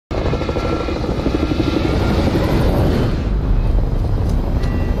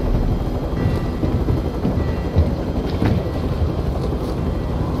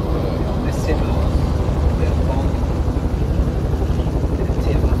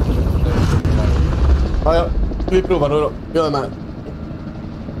Ja, vi provar då. Jag är med.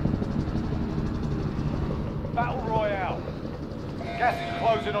 Battle Royale. Gas is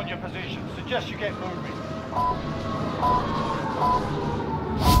closing on your position. Suggest you get moving.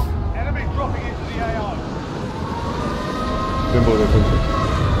 Enemy dropping into the AO. Den borde funka.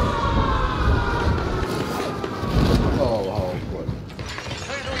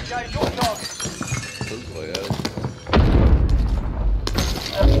 Clear to engage your target.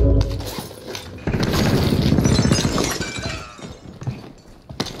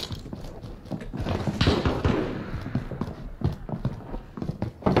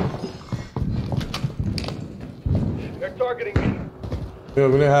 They're targeting me. Jag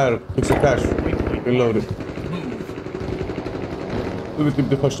vill här. Fixa cash. Reloaded. Det är typ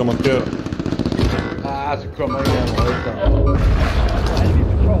det första man ska göra. Så kommer jag igen och utan. Enemy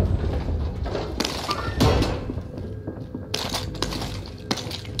patrol.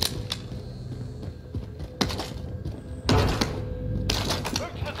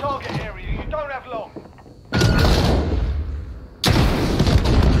 Move to the target area. You don't have long.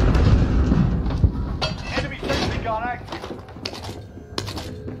 Enemy safety gun active.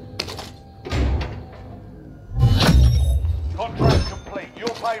 Contract complete. Your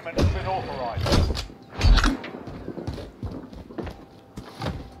payment has been authorized.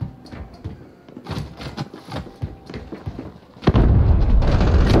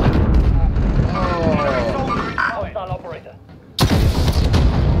 Hostile operator.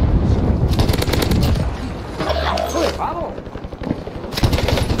 Vamos!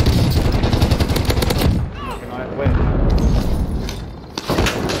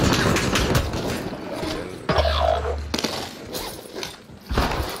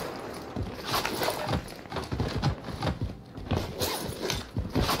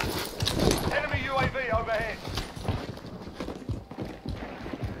 Enemy UAV overhead.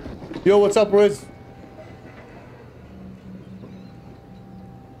 Yo, what's up, Riz?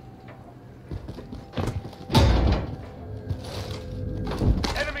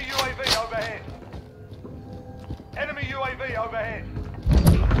 Enemy UAV overhead. Enemy UAV overhead.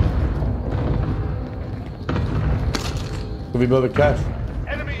 Så vi behöver cash.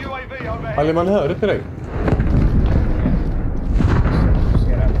 Enemy UAV overhead. Eller man hör det till dig.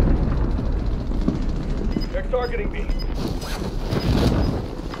 They're targeting me.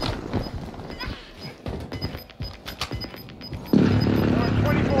 There are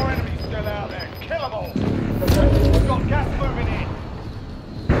 24 enemies still out there. Kill them all. We've got gas moving in.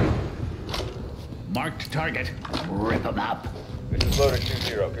 Marked target. Rip them up. This is loader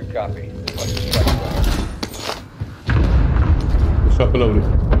 2-0. Good copy. Vi kör på loaded.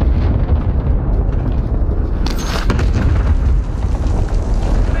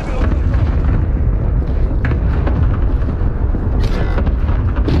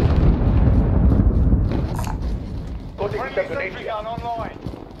 Friendly sentry gun online.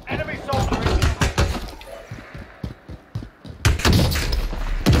 Enemy soldier in.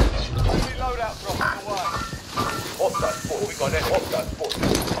 Enemy loadout dropping away. Hostile spot. We got an hostile spot.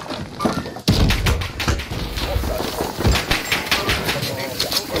 Hostile spot.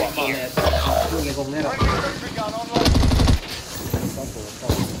 Friendly sentry gun online.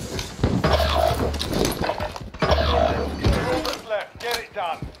 All that's left. Get it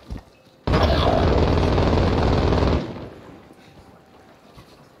done.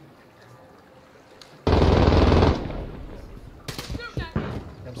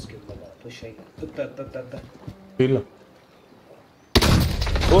 Pilla.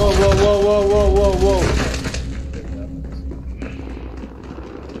 Wow, wow, wow, wow, wow, wow, wow.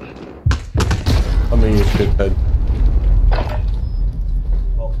 I'm in shithead.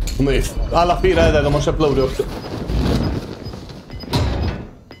 Alla fyra är där, de har köpt loader också.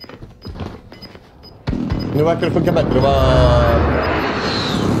 Nu verkar det funka bättre, va?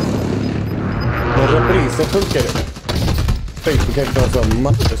 Men reprisen funkar det. Facebook kan inte ha så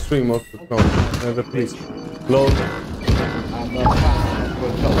matte stream och en repris. Load.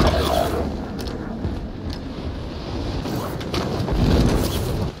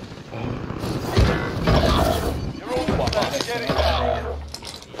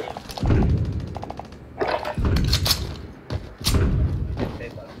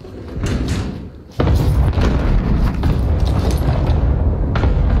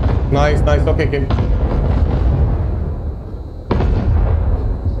 Nice, nice. Okay, Kim.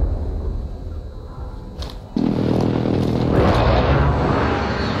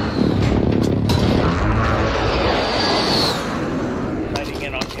 Letting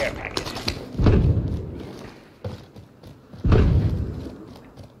in on care package.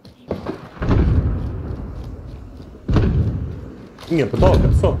 Ingen på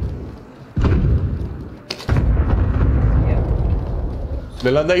taket så.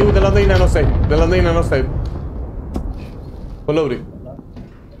 Det landar innan oss. Det landar innan oss. Follow it.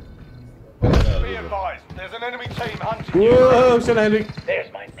 Be advised, there's an enemy team hunting you. Wow, tjena Henrik.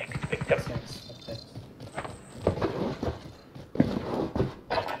 There's my next victim.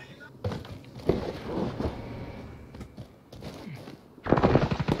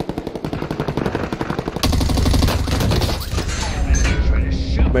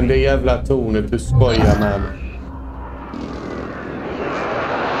 Men det jävla tornet, du skojar med mig.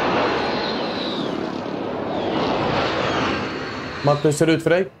 Matte, hur ser det ut för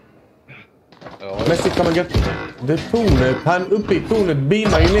dig? Ja, Messi, kan man get... Det tornet, han uppe i tornet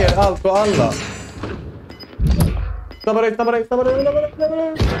beamar ju ner allt och alla. Snabbare.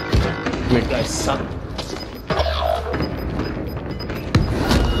 Snyggt.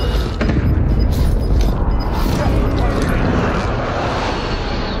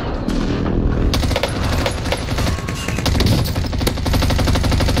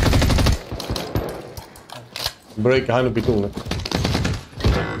 Breakar han upp i tornet.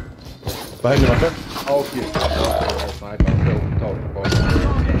 Vad händer, Matte? okej.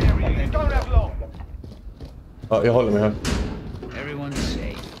 Don't have long. Ja, jag håller mig här. Everyone's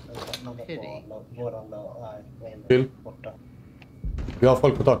safe. Till. Vi har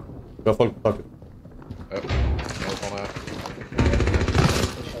folk på taket. Jag tar med.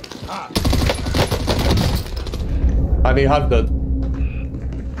 Han är halvdöd.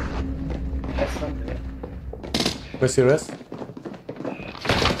 Med seriös?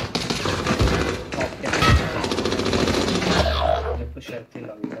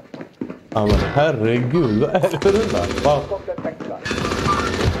 Ja men herregud, vad är det för runda?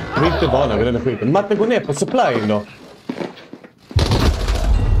 Vi är inte vana vid den här skiten. Matte, gå ner på supplyen då.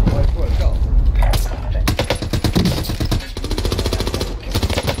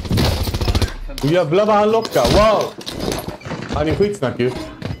 Jävlar vad han lockar, wow! Han är skitsnack ju.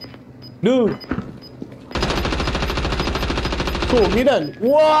 Nu! Såg ni den?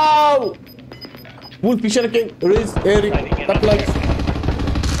 Wow! Wolfie Riro, Riz, Erik, tack likes.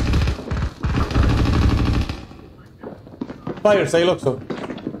 Fire sale också.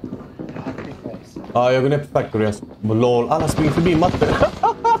 Ja, jag går ner på factory. Alltså. Lol, alla springer förbi Matte.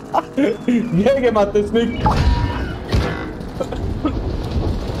 Jäger Matte, snyggt.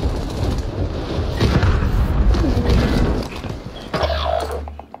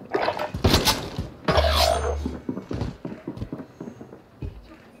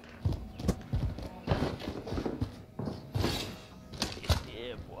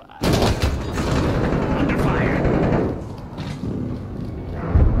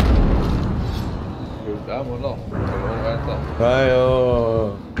 Nej,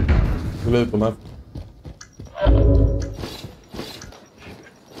 jag vill ut på mig.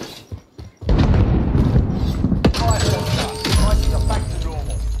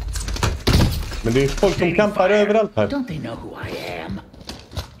 Men det är folk som kampar överallt här. Don't they know who I am?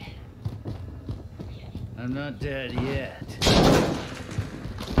 I'm not dead yet.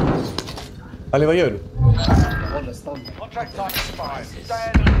 Ali, vad gör du? Contract time expired.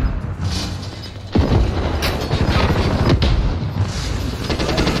 Stand.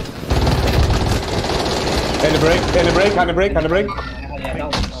 Any break.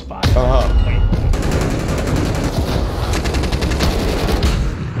 Aha.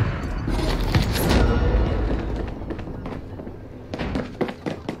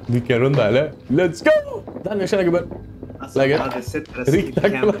 Vilken runda, eller? Let's go! Daniel, tjena gubben. Alltså, läget? jag hade sett det Riktigt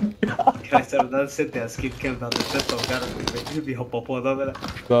Christer, jag hade sett det skillcam, jag hade sett dem där. Hur vi hoppar på dem eller?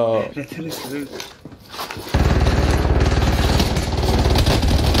 Så... Rätt hur det ser ut.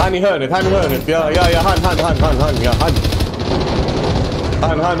 Han i hörnet. Ja,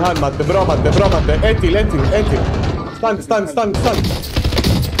 han, Matte. Bra, Matte. En till. Stand.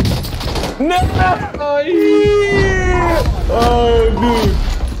 Nej! Gud.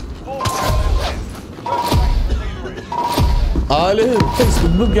 Ja, eller hur?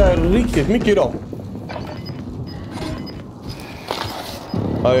 Facebook buggar riktigt mycket idag.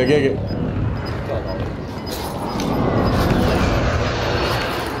 Ja, jag GG.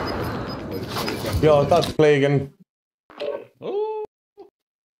 Jag har tagit flygen.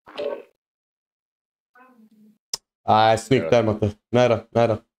 Nej, snyggt där, Matte. Nära.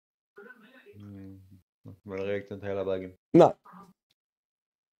 Men det räckte inte hela vägen. Nej.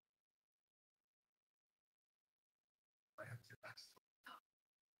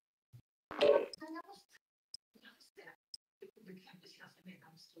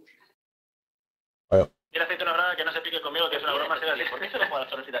 Ja. Mira, aceite una brava que no se pique conmigo, que es una broma seria. ¿Por qué se lo juega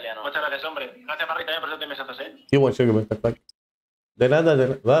solo italiano? Muchas gracias, hombre. Gracias, Marri, también por eso te mensajes, ¿eh? Johan Dahlgren, tack. Den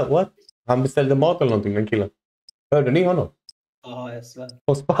enda, what? Han beställde mat eller någonting, den killen. Hörde ni honom? Ja, jag svär.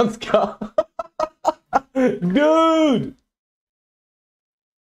 På spanska. Dude!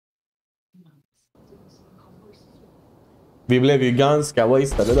 Vi blev ju ganska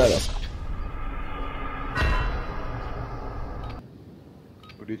wastade där.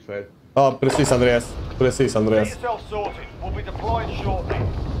 Och ditt fel. Ja, precis Andreas. Precis Get Andreas. yourself sorted. We'll be deploying shortly.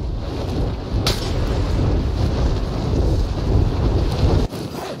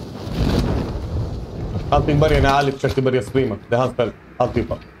 Allting börjar när Ali försökte börja streama. Det är hans fel.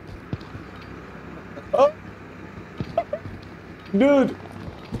 Alltihopa. Oh. Dude!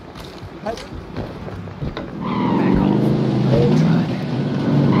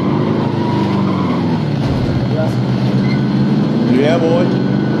 Yeah boy.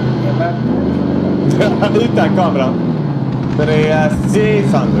 Utan kamera.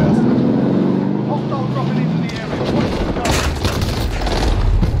 Precis Andreas. Hostile dropping into the area. Watch the sky.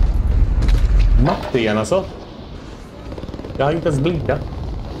 Mattien alltså. Jag har inte ens blinkat.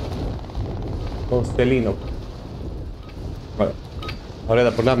 Och Stelino. Har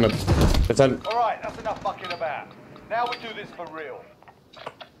reda på namnet. Sen... All right, that's enough fucking about. Now we do this for real.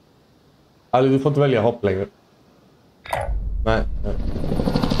 Ali, du får inte välja hopp längre. Nej. Nej.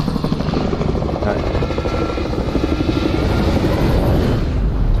 Nej.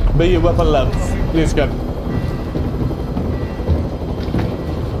 Be your weapon left. Please God.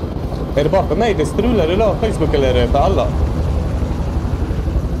 Är det bara för mig det strular idag på Facebook eller är det för alla?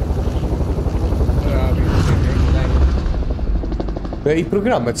 I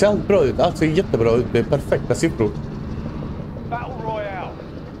programmet ser allt bra ut. Allt ser jättebra ut. Det är perfekta siffror. Battle Royale.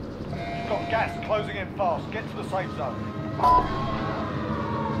 You've got gas closing in fast. Get to the safe zone.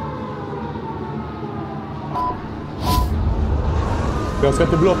 Jag ska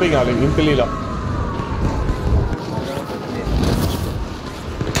till blå ping, Ali, inte lila.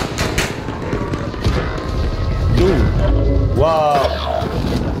 Wow!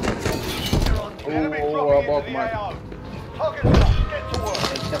 Enemy dropping into the AO. Target locked. Get to work.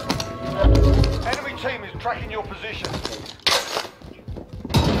 Enemy team is tracking your position.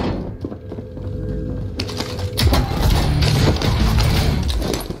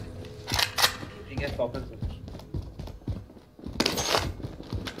 Inget vapen.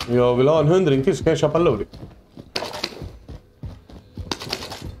 Jag vill ha en 100 till så kan jag köpa loading.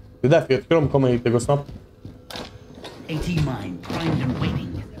 Det är därför jag tycker de kommer hit och går snabbt. AT mine primed and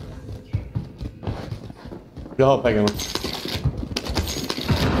waiting. Jag har pengarna.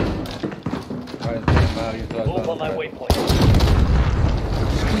 Move on that waypoint.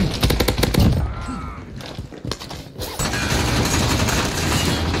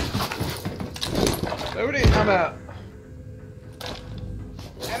 Loading, I'm out.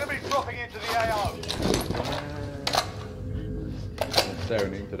 Enemy dropping into the AO.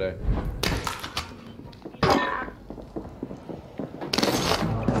 Staring into there.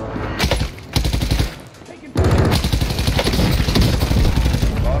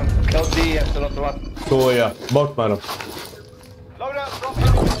 Så ja, bort med dem. Loadout dropping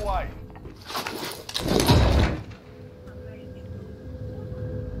your way.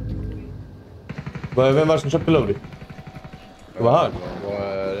 Vem var det som köpte loading? Det var han.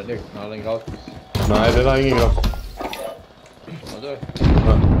 Den extra, den gratis. Nej, det var ingen gratis. Ja,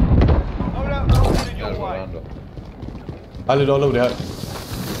 Loadout dropping det your var way. den då. Ali, du har loading här.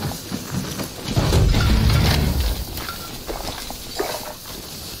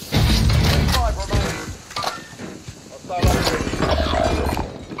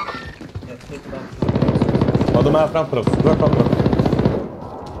 Ja, de är här framför oss. Rakt framför oss.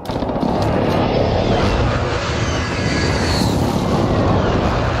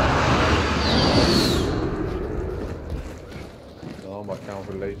 Ja, man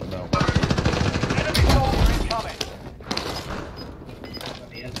kanske lite mer. Enemy soldier incoming.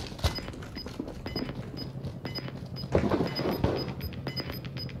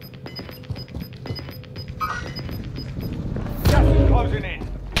 Gas is closing in.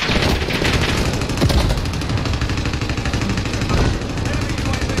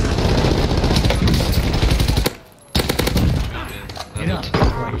 Get up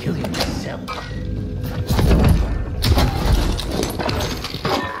before I kill you myself.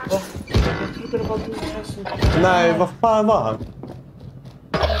 Nej, vad fan var han?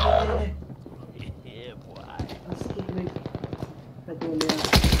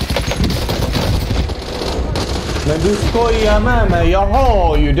 Men du skojar med mig, jag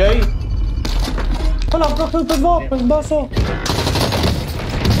har ju dig! Kolla, han plockade upp ett vapen, bara så.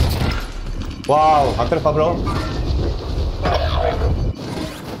 Wow, han träffar bra.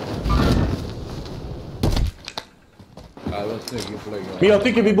 Ja, det var en snygg inflygning. Men jag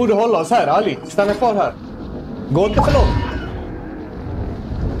tycker vi borde hålla oss här, Ali. Stanna kvar här. Gå inte för långt.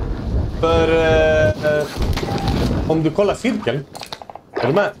 För om du kollar cirkeln. Är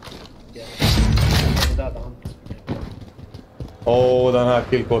du med? Åh, den här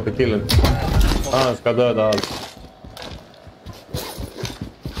killkåte-killen. Han ska döda allt.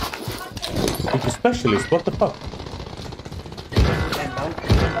 Inte specialist, what the fuck?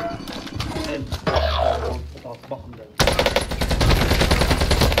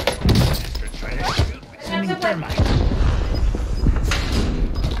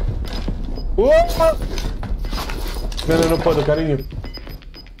 Wow! No puedo, cariño.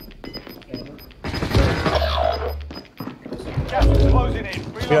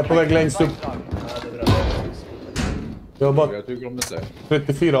 Jag är på väg längst upp. Jag har bara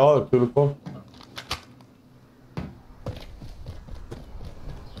 34 A-kulor på.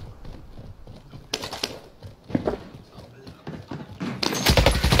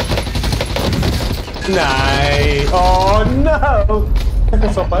 Nej! Oh no! Jag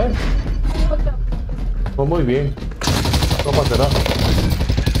kan stoppa en. Var muy bien. Stoppa det där.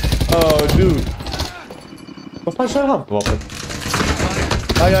 Oh dude. Vad fan kör han på vapen?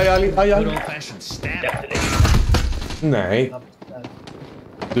 Aj. Good old-fashioned stab. Nej.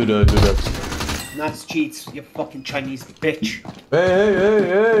 Du. Nice cheats, you fucking Chinese bitch.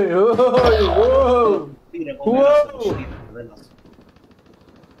 Hey. Wow.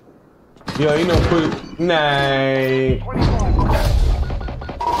 Jag är inne och skjut. Nej.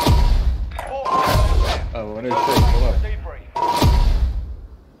 Vad är det?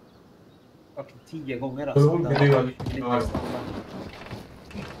 Fucking 10 gånger alltså. Vad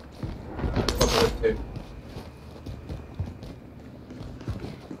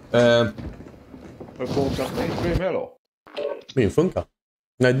funkar din stream heller? Min funkar.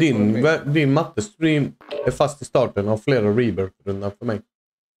 Nej, din matte-stream är fast i starten av flera rebirth-rundor för mig.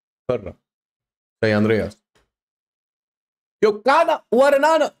 Förra. Säger Andreas. Jo, Kana! What an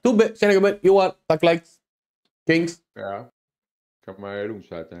honor! Tobbe, tjena gubben. Johan, tack likes. Kings. Ja. Kan man lugnt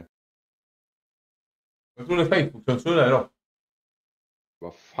säga det. Jag tror det är Facebook som surrar idag.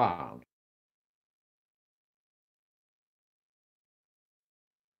 Vad fan?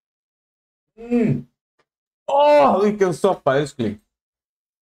 Vilken soppa, älskling.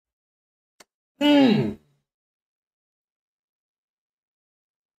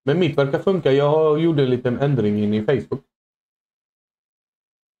 Men mitt verkar funka. Jag gjorde en liten ändring in i Facebook.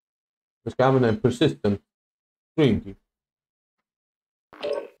 Jag ska använda en persistent stream typ.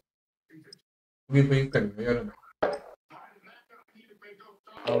 Vi får inställning och göra det.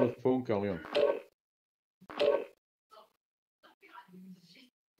 Ja, det funkar om igen.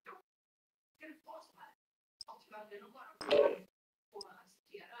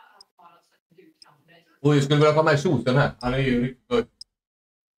 Och jag skulle vilja ta med Shosen här. Han är ju riktigt good.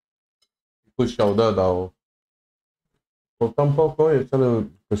 Pusha och döda och... Och tampoco es el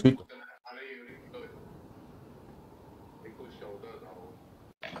pesito.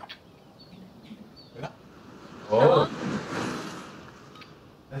 Oh.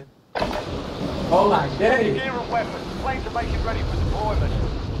 Oh my day. Gear and weapons. Planes are making ready for deployment.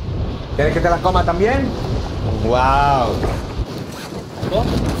 ¿Quieres que te la coma también? Wow.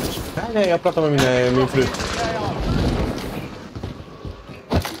 Nej, jag pratar med min fru.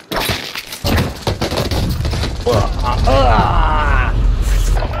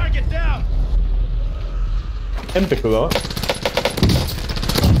 MP7 va?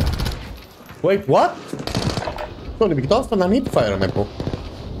 Wait, what? Sorry, vilket avstånd han inte firar mig på?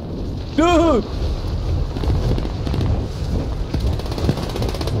 Dude!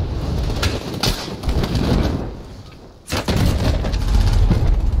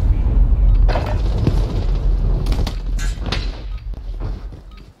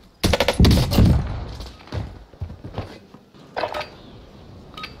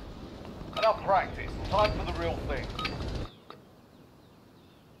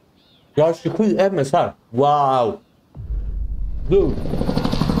 Jag har 27 MS här. Wow. Dude.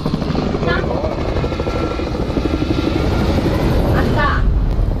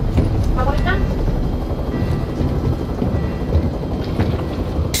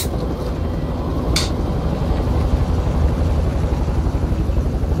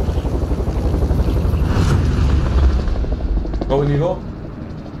 Go in go.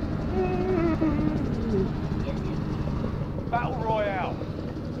 Battle Royale.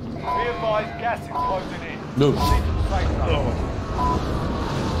 Be advised, gas is closing in. Dude.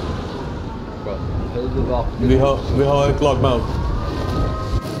 Vi har ett lag med oss.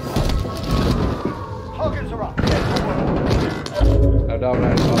 Targets are up.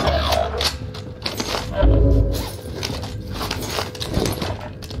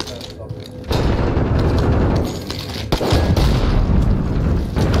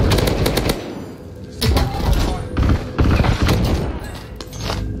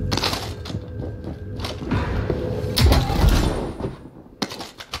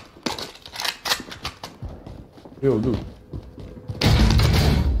 Jo, du.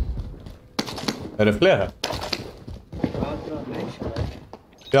 Är det fler här?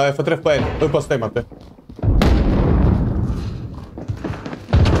 Ja, jag får träff på en. Upp hos dig, Matte.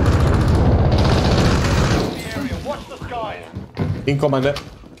 Inkommande.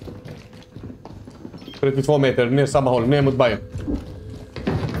 32 meter, ner samma håll, ner mot Bayern.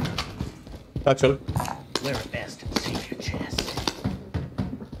 Touchel. Wear a vest and save your chest.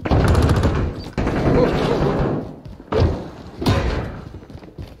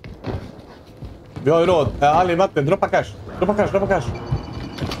 Vi har ju råd. Ali, Matte, droppa cash. Droppa cash.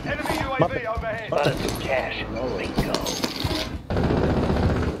 Enemy UAV overhead. Spotted some cash. Bingo.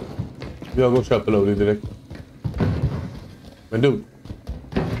 Vi har gått och köpt loading direkt. Men du.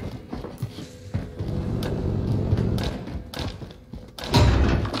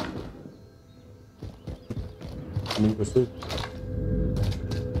 Inte så. Be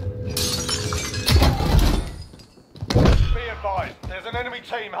advised, there's an enemy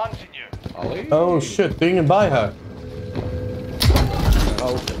team hunting you. Ali? Oh shit, det är ingen buy här.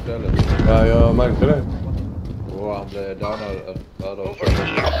 Ja, istället. Ja, jag märkte det. Och han blev downad.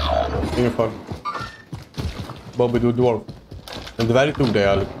 Ingen fara. Bobby du dwarf. En dvärg tog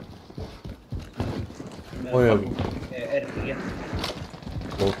det, Ali. Oj, oj. RPG.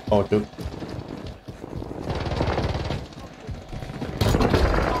 Ja, kul.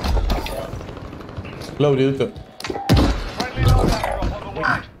 Load är ute. Friendly loadout drop on the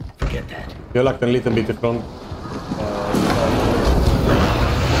way. Forget that. Jag har lagt en liten bit ifrån.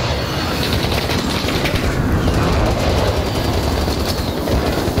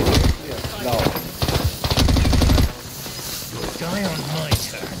 Die on my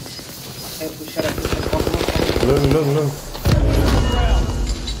terms. Jag pushar bakom. Lugn.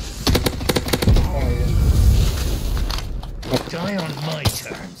 Die on my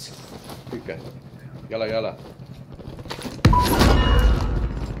terms. Tycker. Jalla.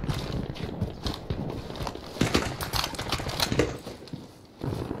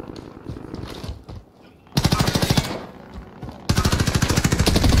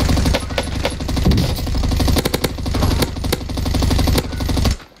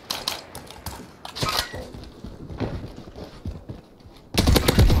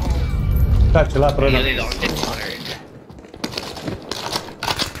 Catch la prova.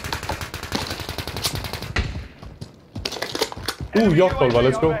 J12,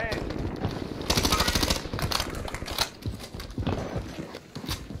 let's go.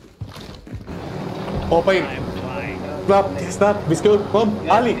 Hoppa in. Snabbt. Vi ska upp. Kom,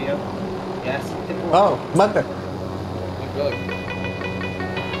 Ali. Jag sitter på. Ja, Matte.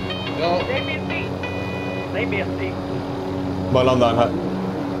 Ja, Bara landa den här.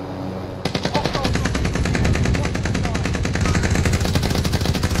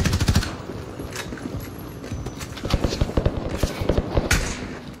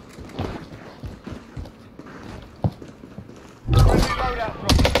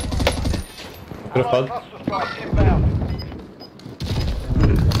 Träffad. Cluster strike inbound.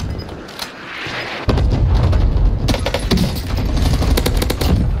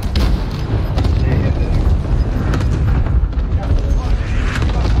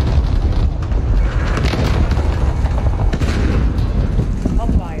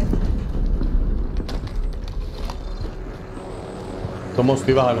 De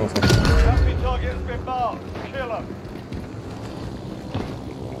måste ju vara här någonstans. Enemy target has been marked. Kill them.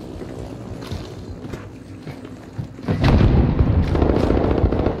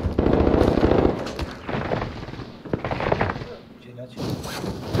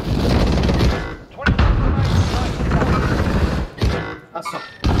 Alltså.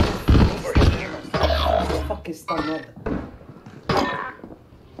 Fucking stannade.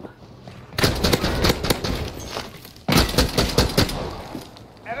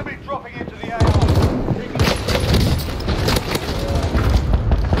 Enemy dropping into the AR.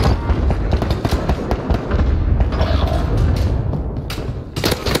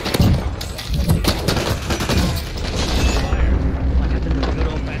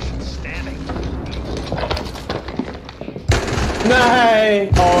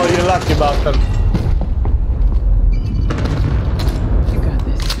 Nej! Oh, you lucky bastard. You got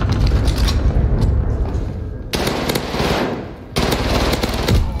this.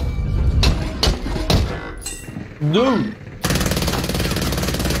 Du!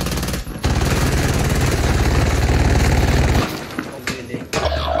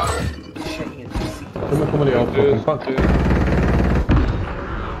 Kommer det av? Fan.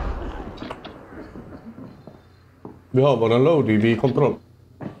 Vi har våran loading vid kontroll.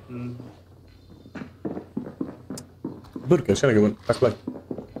 Burken, tjena gubben. Tack så mycket.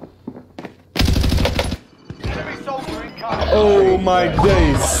 Enemy Oh my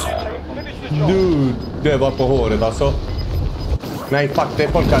days. Dude, det var på håret alltså. Nej, fuck, det är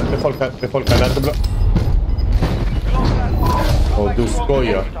folkan. Det är inte bra. Åh, du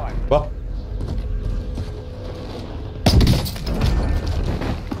skojar. Va?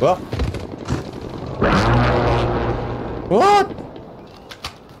 Va? What?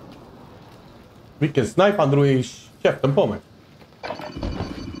 Vilken snipe han drog i käften på mig.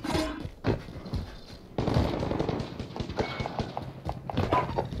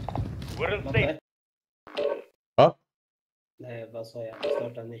 Ja? Nej, vad sa jag?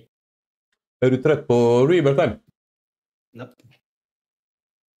 Startar ni? Är du trött på Rebirth än? Nope.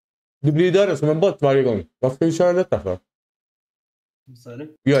 Du blir dödad som en bot varje gång. Vad ska vi köra detta för? Vad sa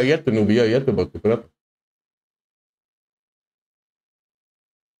du? Jag är jättenobbig, jag är jättebot på detta.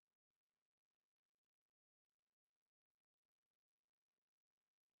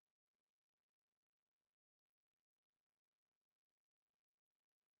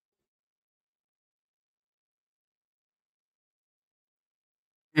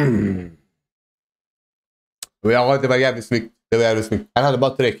 Ja, det var jävligt snyggt. Han hade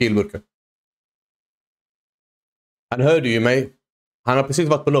bara 3 killburkar. Han hörde ju mig. Han har precis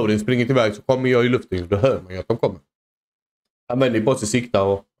varit på loading, springit iväg, så kommer jag i luften. Då hör man ju att de kommer. Han vände på sig, sikta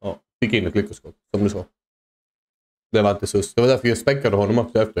och fick in ett lyckoskott, som du sa. Det var inte sus. Det var därför jag späckade honom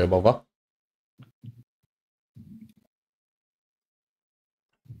också efter. Jag bara, va?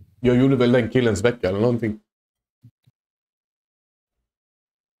 Jag gjorde väl den killens vecka eller någonting.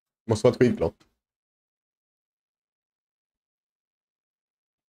 Måste varit skitglad.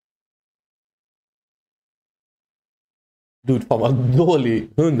 Dude, fan vad dålig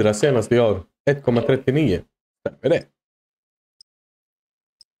 100 senaste år. 1,39. Stämmer det?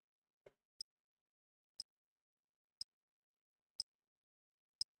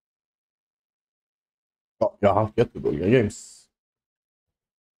 Ja, jag har haft jättedåliga games.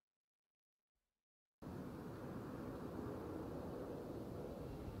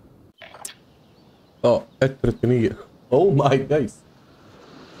 Ja, 1,39. Oh my days.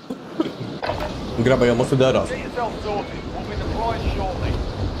 Grabbar, jag måste döda. Get yourself sorted. We'll be deploying shortly.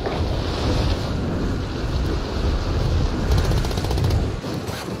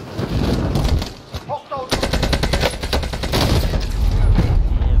 Hostile.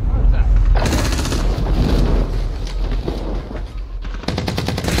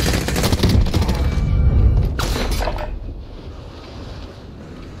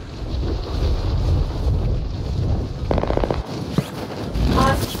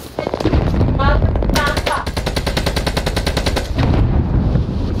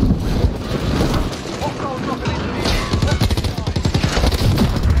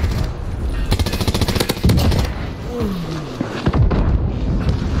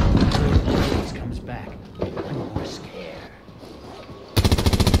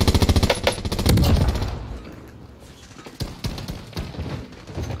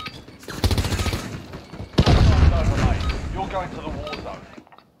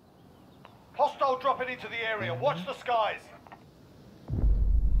 Into the area. Watch the skies.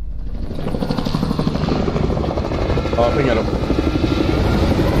 Ja, pingar dem.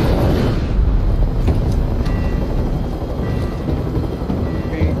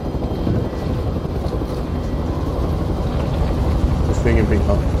 Det finns ingen ping.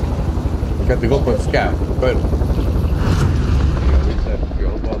 Du kan inte gå på ett scam. Själv.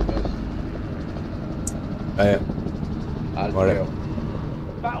 Nej. Vad är det?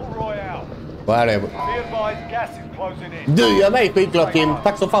 Battle Royale. Vad är det? Be advised, gas is closing in. Du gör mig skitglad, Kim.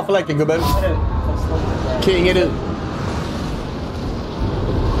 Tack så fan för liken, gubben. King är du.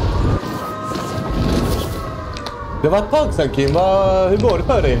 Det var ett tag sedan, Kim. Hur går det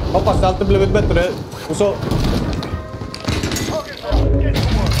för dig? Hoppas det alltid blivit bättre. Och så...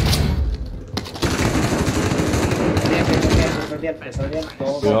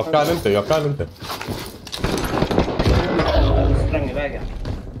 Jag kan inte. Du sprang i vägen.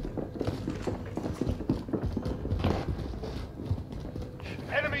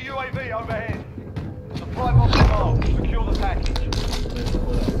 Enemy UAV overhead. Supply box involved. Secure the package.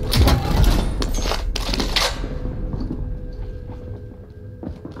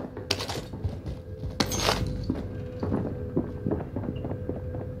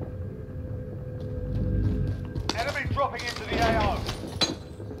 Enemy dropping into the AO.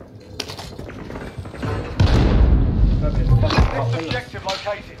 Next objective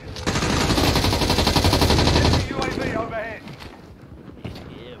located. Enemy UAV overhead.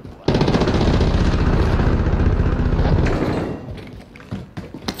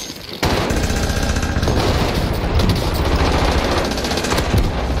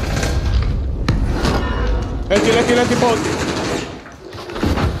 En till på.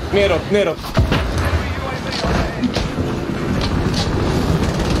 Neråt.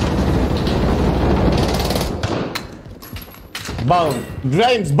 Bound.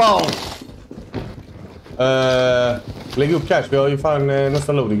 James bound. Lägg upp cash. Vi har ju fan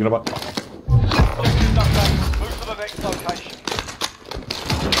nästan loading, grabbar. Move to the next location.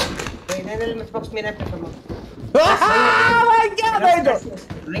 Nej, men tillbaka min äpple för mig. My God, nej då!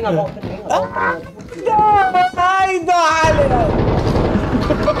 Ringa vapen. Nej då, hallå!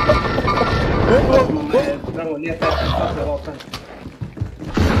 Dra och leta efter vapen.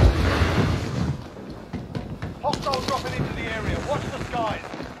 Hostile dropping into the area. Watch the skies.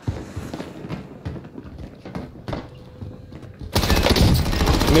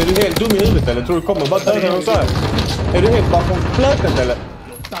 Men är du helt dum i huvudet eller? Tror du kommer bara döda någon så här? Är du helt bakom flötet eller?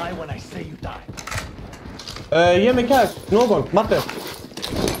 Die when I say you die. Ge mig cash. Någon. Matte.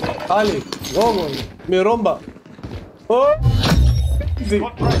 Ali. Någon. Min romba. Oh.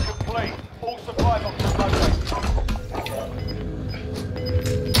 Contract complete. All supply boxes located.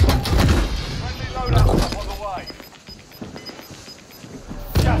 Friendly loadout stuff on the way.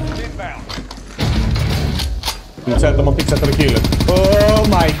 Just inbound. Nu säger att de har fixat rekylen. Oh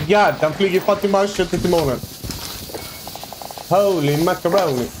my god. Han flyger fan till marschen till månen. Holy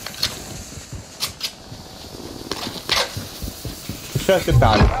macaroni. Försök inte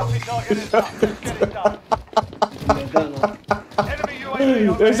alls.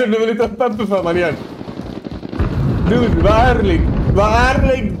 Jag kände mig lite peppig för man igen. Dude, vad ärlig. Vad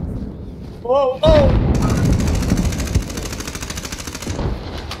ärlig. Oh.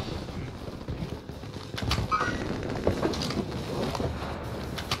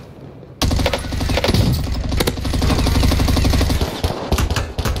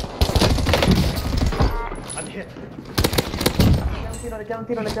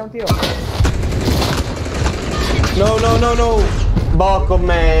 Le tiro. No. Bakom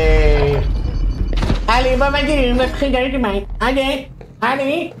mig. Ali, vad var det? Vad skyddar du till mig? Ali?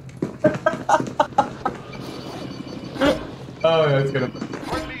 Jag älskar det.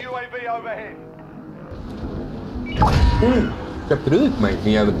 Friendly UAV overhead. Släppte du ut mig,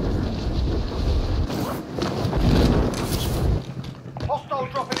 min jävel? Hostile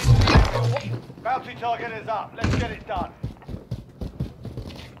dropping into the area. Bounty target is up. Let's get it done.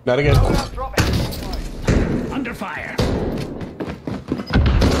 Där är gött. Loadout dropping. Under fire.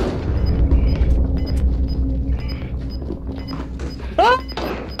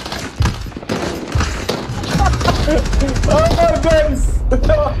 Oh, Vince!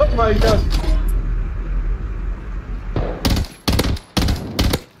 Oh my god.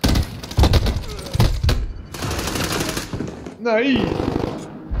 Nej!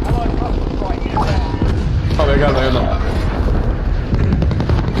 Fan, jag garvar igenom.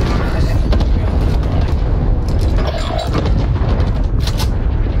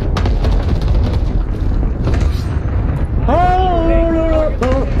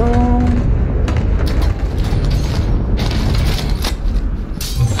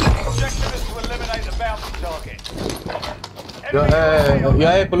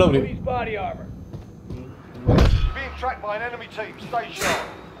 Jag är på loading. Being tracked by an enemy team. Stay sharp.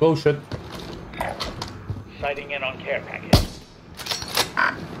 Oh shit. Sighting in on care package.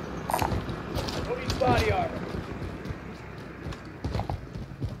 Police body armor.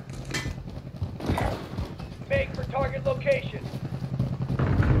 Make for target location.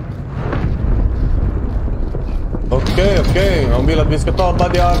 Okej. Han vill att vi ska ta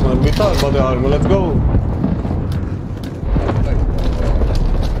body armor. Vi tar body armor. Let's go.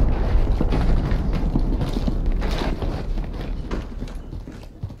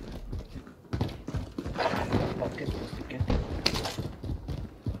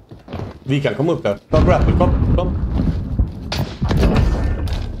 Vi kan komma upp där. Ta grapple, kom.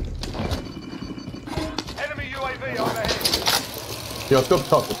 Enemy UAV overhead. Jag ska upp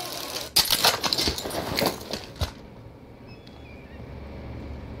taket.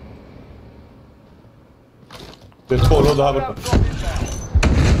 Det är 2 lådor här borta.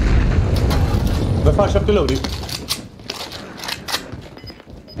 Vem fan köpte loading?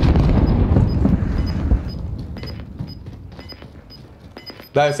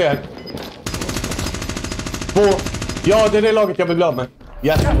 Där ser jag. 2. Ja, det är det laget jag vill glömma.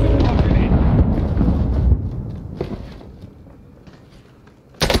 Yes.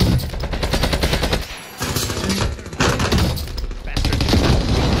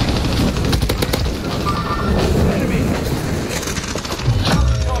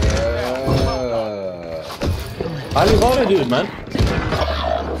 Ali, var är du, man?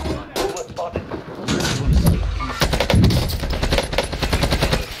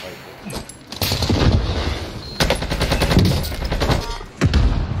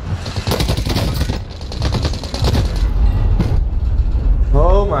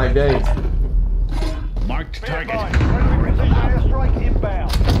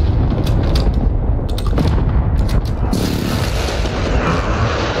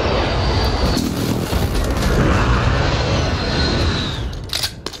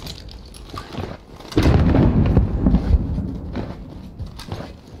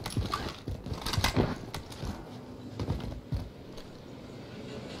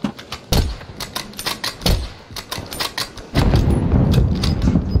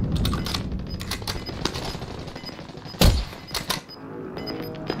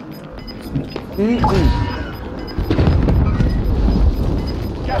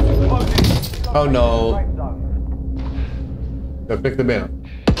 Gas is closing. Oh no. Jag knäckte benen.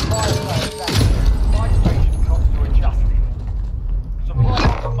 Fire station costs to adjusted. Supply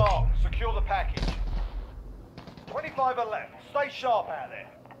on the mark. Secure the package. 25 are left. Stay sharp out there.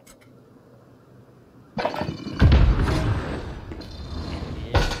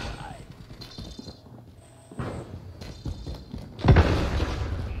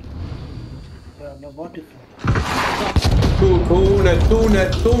 Men vart ifrån?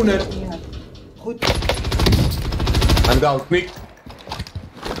 Tornet. I'm down, knick.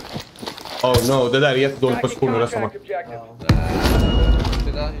 Oh no, det där är jättedålig position i resten. Titta,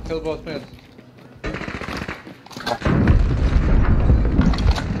 jag tog bort med.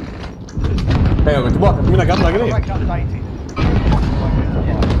 Nej, jag går tillbaka till mina gamla grejer. Track updated.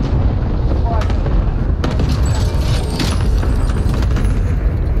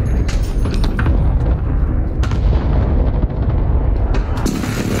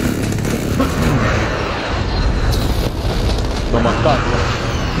 De har startat.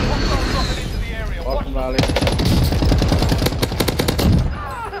 Bakom rally.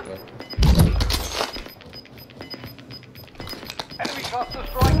 Enemy cluster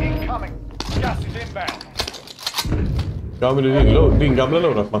strike incoming. Gas is inbound. Ja, men det är din gamla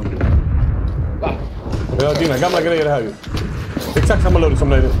loadat, man. Va? Jag har dina gamla grejer här ju. Exakt samma load som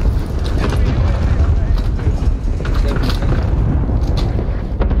dig nu.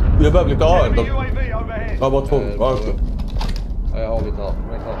 Jag behöver lite AR då. Enemy UAV overhead. Ja, bara 2. Ja, okej. Ja, jag har lite av.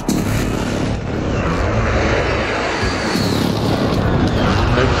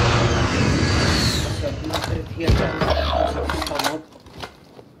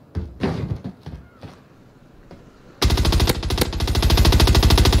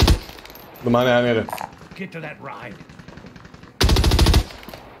 De här är här nere. Get to that ride.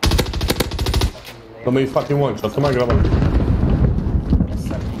 De är ju fucking one-shot, de här grabbarna.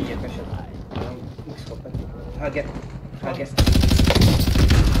 Höger.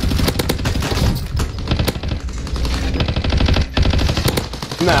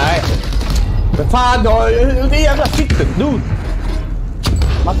 Nej. Men fan, det är jävla siktet, dude.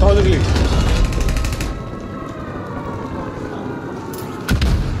 Matte, har du glömt?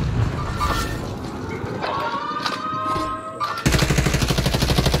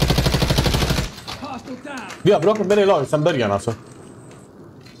 Vi har bråkat med det laget sedan början alltså.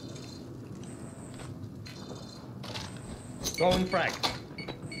 Going frag.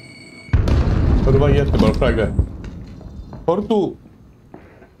 Och det var en jättebra frag där. Porto.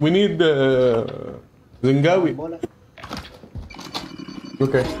 We need Zingawi.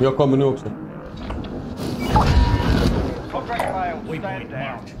 Okej, jag kommer nu också. Contract failed. Stand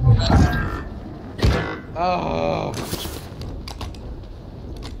down. Ah!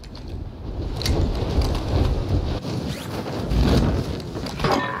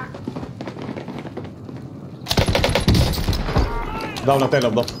 Downat en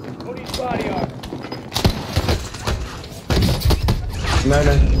av dem. Nej.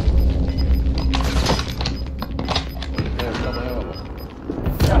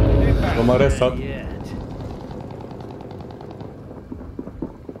 De har resat.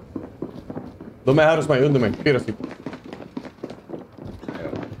 De är här hos mig, under mig. 4 stycken.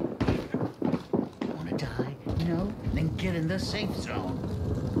 Wanna die? No? Then get in the safe zone.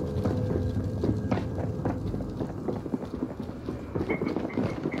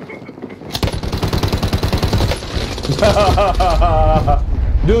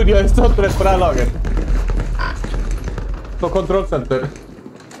 Dude, jag är så trött på det här laget. På kontrollcenter.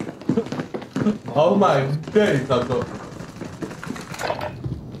 Oh my days alltså.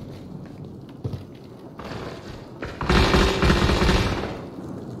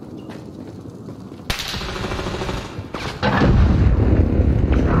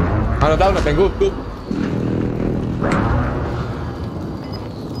 Han har downat en god.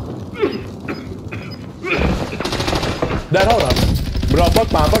 Där har han. Bra,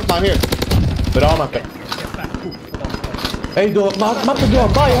 bort man helt. Bra, Matte. Hej, Matte, du har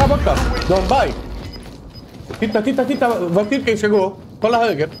en baj här borta. Du har en baj. Titta. Var tillken ska gå. Kolla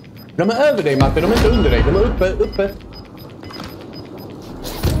höger. De är över dig, Matte. De är inte under dig. De är uppe.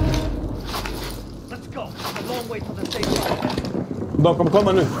 De kommer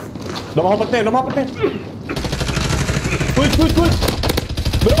komma nu. De har hoppat ner. Skjut.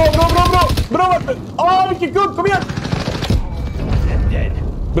 Bra, Matte. Vilken kugg, kom igen.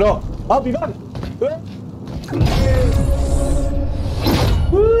 Bra. Vi vann.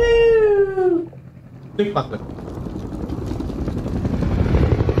 Snyggt, Matte.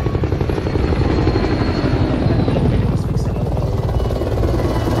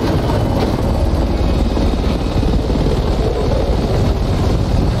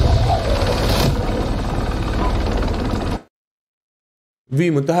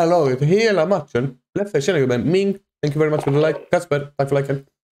 Vi mot det här laget hela matchen. Leffe känner gubben. Ming, thank you very much for the like. Kasper, tack för liken.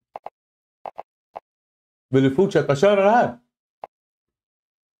 Vill du fortsätta köra det här?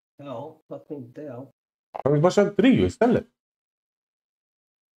 Ja, varför inte, ja. Kan vi bara köra ett trio istället?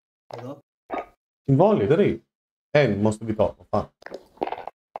 Ja. En vanlig trio. En måste vi ta, vad fan.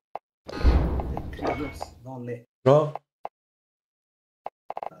 Trios, vanlig. Ja.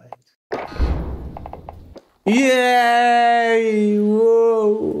 Nej. Yay!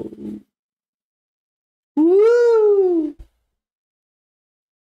 Wow! Woo!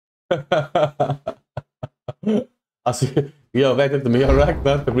 Alltså, jag vet inte, men jag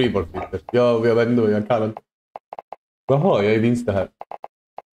räknar inte reboard-filter. Jag vet inte vad jag kan inte. Vad har jag i vinster här?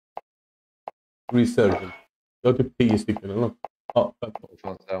 Resurgence. Jag har typ 10 stycken eller något. Ja,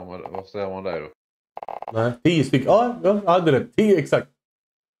 Vad säger man där då? nej, 10 stycken. Ja, jag hade det. 10 exakt.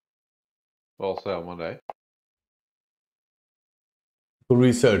 Vad säger man det? På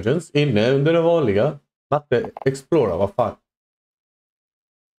Resurgence. Inne under det vanliga. Matte, Explora, vad fan.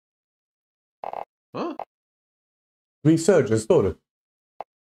 Resurgence står det.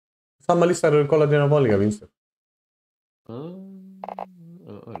 Samma lista där du kollar dina vanliga vinster.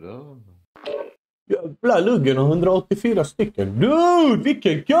 Jävla luggen har 184 stycken. Dude,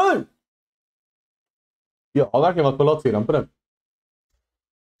 vilken kul! Jag har verkligen varit på låtsidan på den.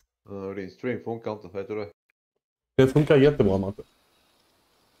 Din stream funkar inte, vet du det? Det funkar jättebra, Matte.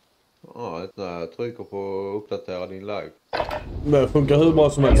 Ja, jag trycker på uppdatera din live. Det funkar hur bra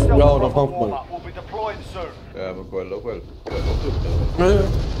som helst. Jag har den framför mig. Ja, men kolla själv. Jag har fått upp det.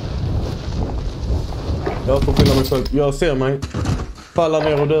 Jag får fylla mig själv. Jag ser mig. Falla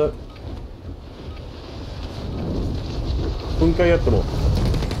ner och dö. Funkar jättebra.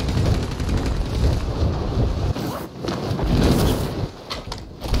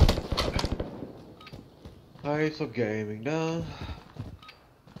 Nej, så gaming där.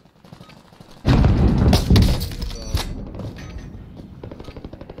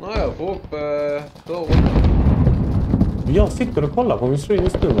 Nej, jag får upp dörren. Jag sitter och kollar på min stream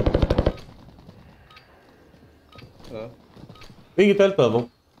just nu. Ja. Inget helt över.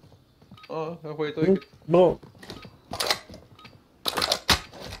 Ja, jag skiter i. Bra.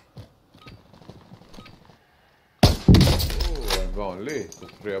 En vanlig. Så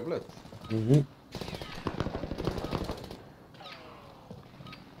trevligt. Mhm.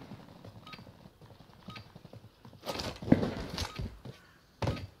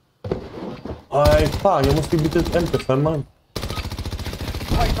 Aj, fan, jag måste byta ut MP5-man.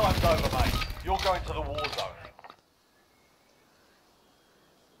 Playtime's over, mate. You're going to the war zone.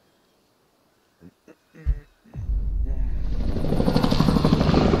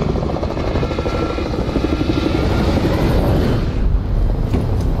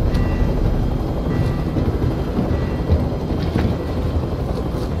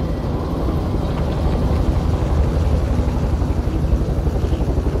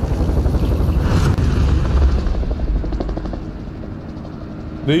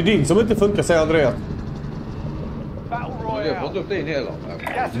 Det är ju din som inte funkar, säger Andreas. Battle Men jag får inte Royale. upp din heller.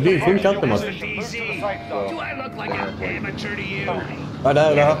 Det funkar inte, Mats. Do I look like an amateur to you? Ja, det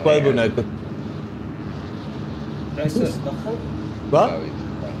här är det här sjöbunätet. Precis, dachen. Va?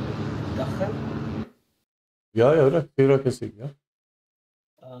 Dachen. Ja, jag röker. Vi röker cigg, ja.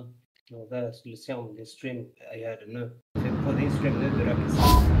 Ja, där jag skulle se om din stream, jag gör det nu. På din stream nu, du röker sig.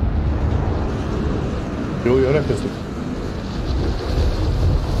 Jo, jag röker cigg.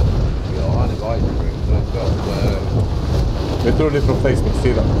 Ja, han är bara i stream. Så det är svårt. Jag tror det är från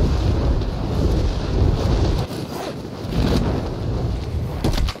Facebook-sidan.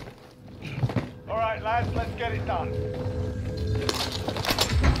 All right, lads, let's get it done.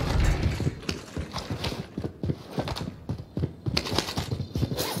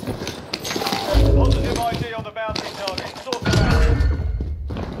 Positive ID on the bounty target. Sort them out.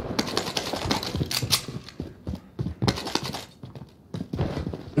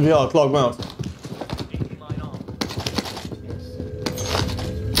 Vi har ett lag med oss.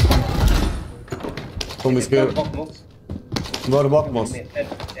 Som vi ska... Bakom oss. Vad är det bakom oss?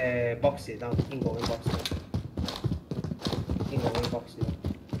 Baksidan. Ingången baksidan. Ingången baksidan.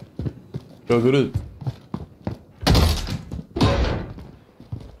 Jag går ut.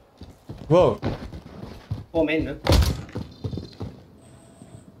 Wow. På mig nu.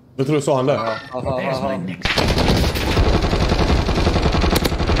 Jag tror du sa han där. There's my next.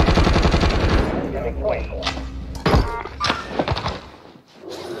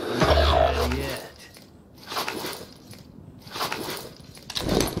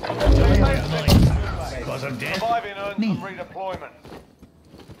 Because I'm dead. Surviving earns some redeployment.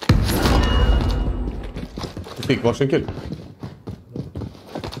 Du fick varsin kill.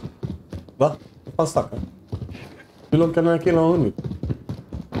 fan stack han? Hur långt kan den här killen ha hunnit?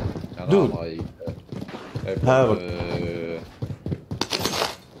 Du! Här var...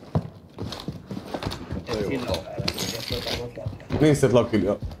 Minst ett lag till,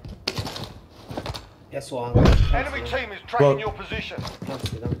 ja. Jag såg han. Enemy team is tracking your position.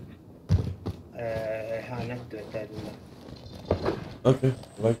 Han är inte där. Okej,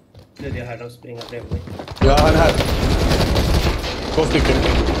 okay. Nu är det här de springer bredvid mig. Ja, han är här. 2 stycken.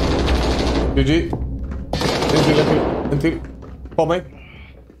 GG. En till. På mig.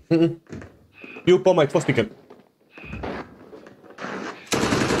 Jo, på mig. 2 stycken.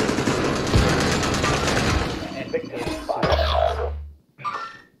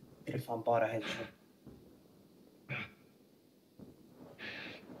 Det är fan bara headshot.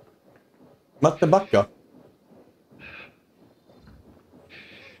 Matte, backa.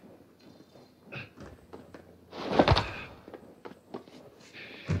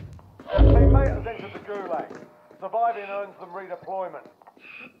 Teammate has entered the gulag. Surviving earns them redeployment.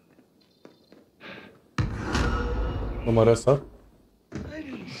 De har röstat. I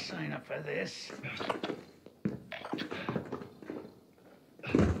didn't sign up for this.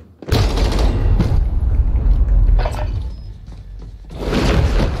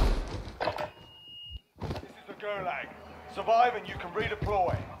 Gulag. Survive and you can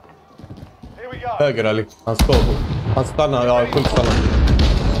redeploy. Here we go. Höger, Ali. Han står på. Han stannar. Ja, fullt stannar.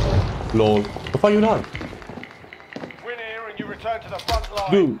 Låg. Vad fan gjorde han? Win here and you return to the front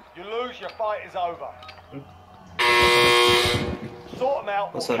line. Du. You lose, your fight is over. Sort them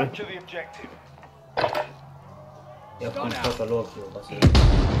out or capture the objective. Jag kommer prata lågt nu.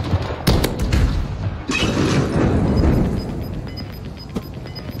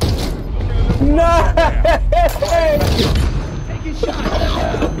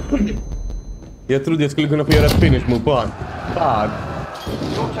 Jag trodde jag skulle kunna få göra ett finish move på han. Fan.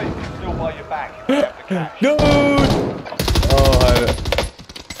 Your team is still by your back. You have the cash. Dude! Åh, herre.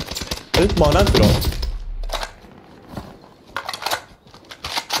 Utmana inte då.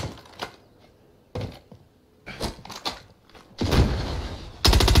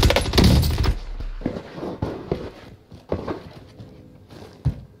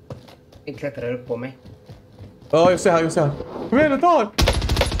 En klättrar upp på mig. Ja, jag ser här. Kom igen, ta!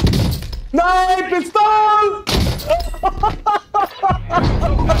 Nej, pistol!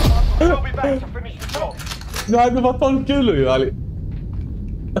 We'll be back to finish the job. Nej, det var 12 kulor ju, Ali. Nej,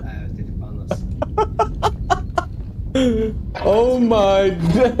 jag vet inte fan alltså. Oh my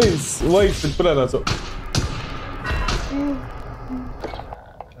days. Wasted på den alltså.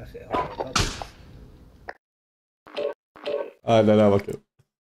 Nej, det där var kul.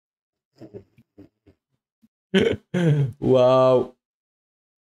 Wow.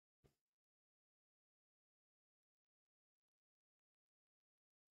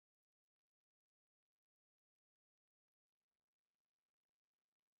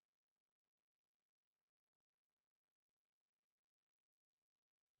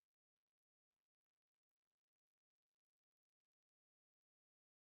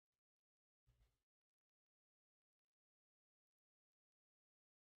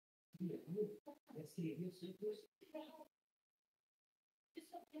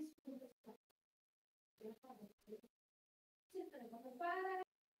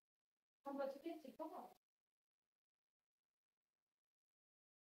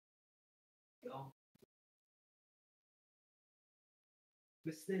 Ja.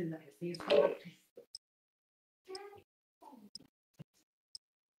 Men snälla, jag ser så tyst.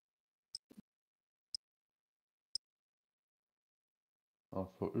 Han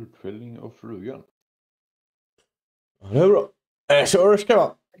får utfyllning av frugan. Ja, det är bra. Så ska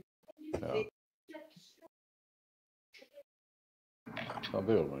vara. Ja. Vad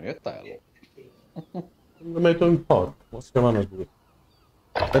bor man i etta eller? De är ett ungt par. Vad ska man annars bo?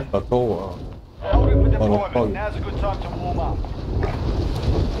 Etta, tvåa. Hold it for deployment. Now's a good time to warm up.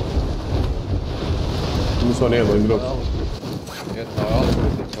 Nu sa ner en grupp. Etta har jag aldrig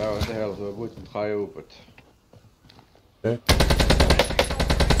brutit så jag inte heller så jag har brutit träjobbet. Okej.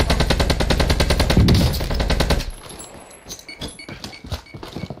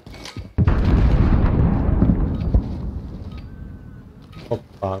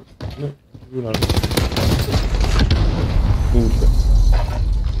 Hoppa. Nu. Rullar. Inte.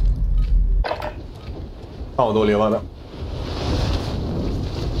 Fan vad dåliga var det.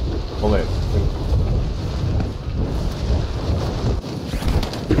 Vad är det?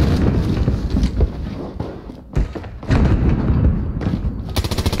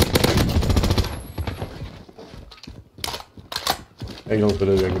 En gång för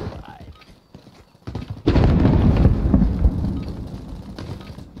det regel.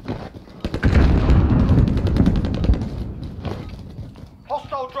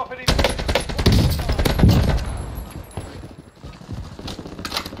 Hostile dropping in.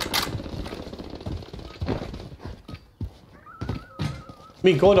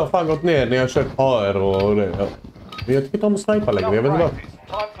 Min kod har fan gått ner när jag kört AR och det. Jag tycker inte om att snipa längre, jag vet inte vad. Time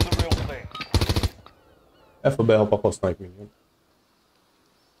for the real thing. FB hoppar på snipingen.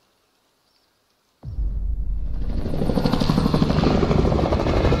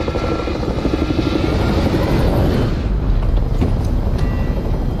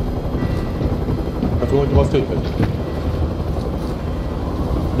 Jag tror inte det var stupet.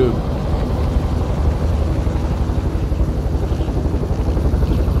 Du.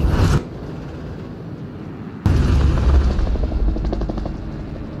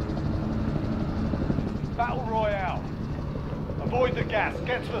 Battle Royale. Avoid the gas.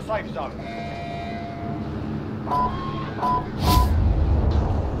 Get to the safe zone.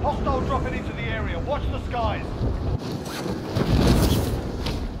 Hostile dropping into the area. Watch the skies.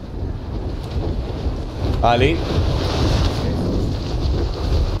 Ali.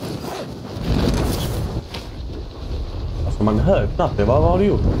 Alltså man hör knappt det. Vad har du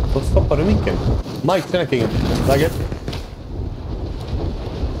gjort? Då stoppar du micken. Mike, den här kingen. Läget?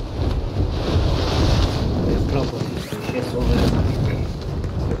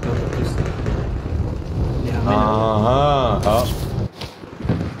 Aha, ja.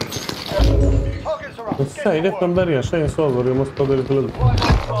 Jag säger det från början. Tjejen sover. Jag måste ta det lite lugnt.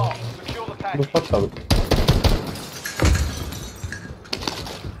 Då fattar vi.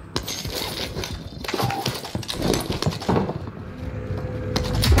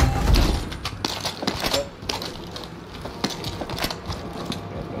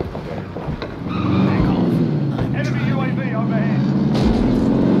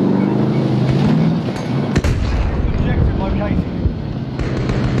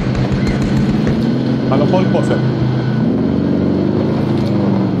 Han har folk på sig.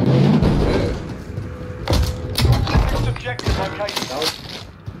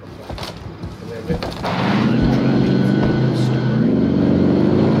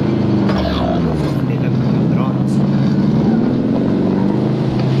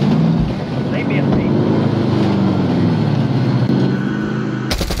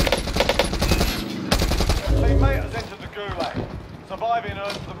 Teammate has entered the gulag. Surviving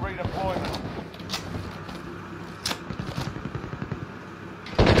earns them redeployment.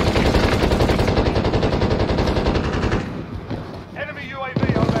 Enemy UAV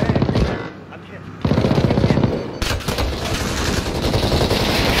overhead.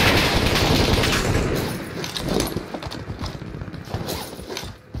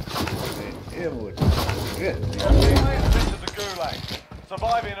 Teammate has entered the gulag.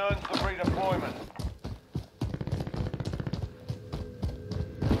 Surviving earns them redeployment.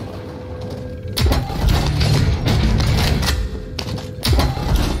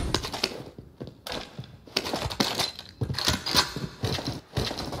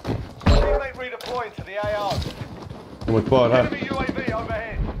 Redeploying to the AO. De är kvar här. Enemy UAV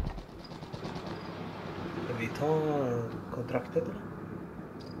overhead. Ska vi ta kontraktet eller?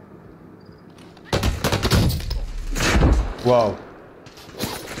 Wow.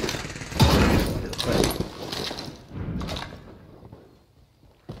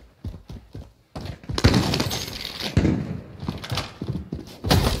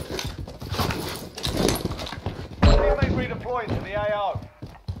 Teammate redeploying to the AO.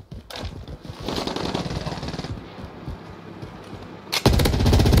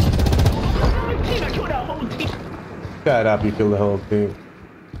 Shut up, you killed the whole team.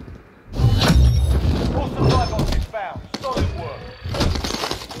 All supply boxes found. Solid work.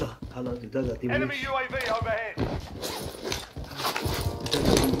 Hallå, du dödade din Enemy mish. UAV overhead.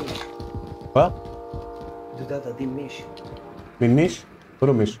 Va? Du dödade din mish. Min nisch?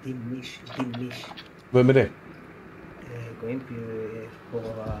 Vadå misch? Din mish. Vem är det? Gå in på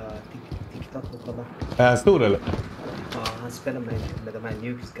TikTok och kolla. Är han stor eller? Ja, han spelar med de här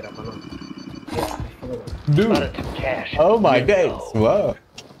nukes-grabbarna. Du! Oh my days! Wow!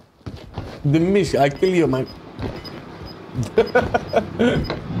 The mish, I kill you man.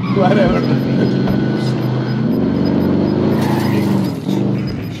 Whatever.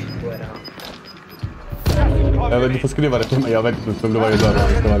 Jag vet, du får skriva det till mig. Jag vet inte om det var ju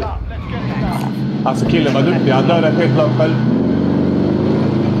dörren. Alltså killen var duktig. Han dörren helt klart själv.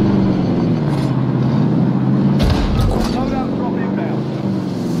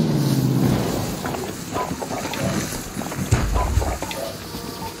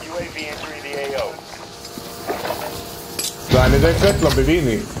 Nej, det är ett rätt lobby vi är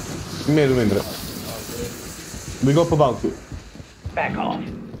inne i. Mer eller mindre. Vi går på bounty. Back off.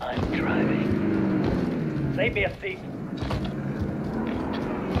 I'm driving. Save me a seat.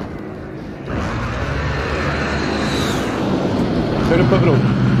 uppe bron.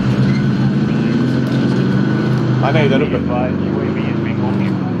 Ah, nej, där uppe.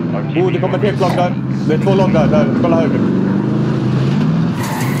 Det kommer ett helt lag där. Det är 2 lag där. Kolla höger.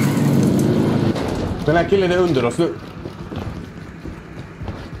 Den här killen är under oss nu.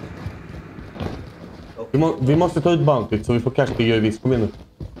 Vi måste ta ut bounty så vi får cash till UAVs. Kom igen nu.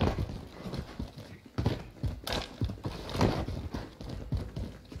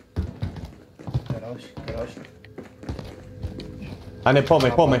 Garage. Han är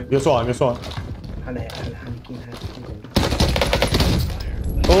på mig. Jag såg han. Han gick in här.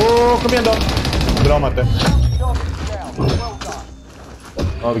 Kom igen då. Bra, Matte.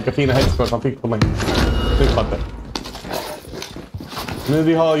 Ja, vilka fina headshot han fick på mig. Snyggt, Matte. Nu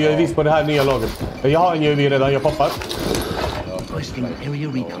vi har UAVs på det här nya laget. Jag har en UAV redan, jag poppar. Requesting area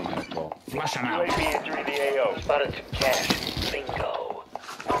recon. Flush them out. Spotted some cash. Bingo.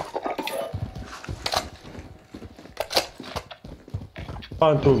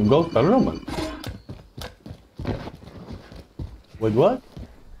 Fan, tog ghostar de dem? Wait, what?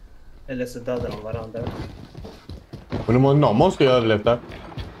 Eller så dödar de varandra. Men någon måste ju överleva där.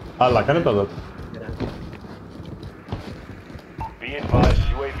 Alla kan inte ha dött. Be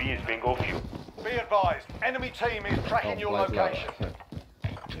advised, UAV is bingo fuel. Be advised, enemy team is tracking your location.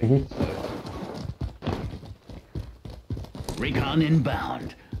 Recon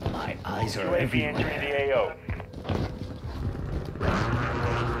inbound. My eyes are UAV entering everywhere. the AO.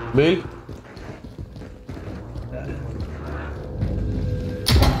 Bil.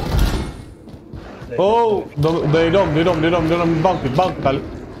 Det är de. Bounty, Kalle.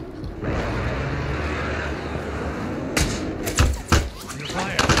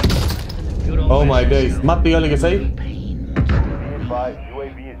 Oh my days. Matte, jag ligger sig. Be advised,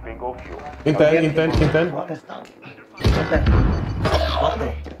 UAV is bingo fuel. Inte än.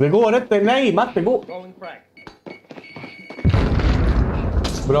 Det går inte. Nej, Matte, gå.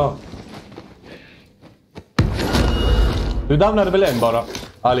 Bra. Du damnade väl en bara,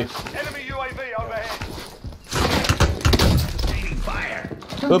 Ali? Enemy UAV overhead.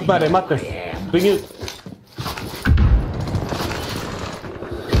 Upp med dig, Matte. Spring ut.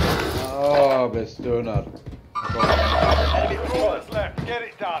 Jag blev stunnad. Enemy crawlers left. Get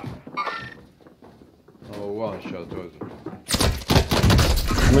it done. One shot was it.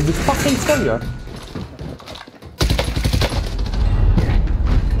 Men du fucking skojar.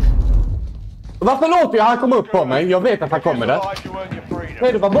 Varför låter jag han komma upp på mig? Jag vet att han kommer där.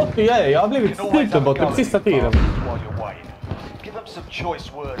 Nej, det var bort jag är. Jag har blivit superbort den sista tiden. Give them some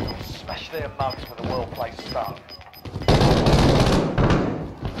choice words and smash their mugs with a well-placed stun.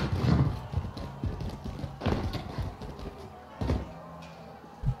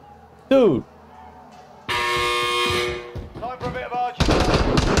 Dude. Time for a bit of urgency.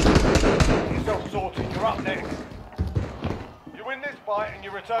 Yourself sorted. You're up next. You win this fight and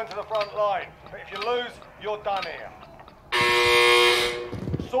you return to the front line. But if you lose, you're done here.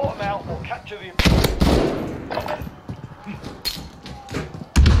 Sort them out or capture the...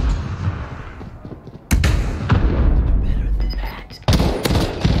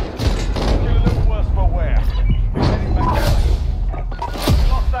 Feel a little worse for wear. Heading back to base. We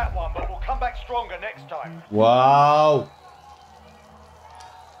lost that one, but we'll come back stronger next time. Wow.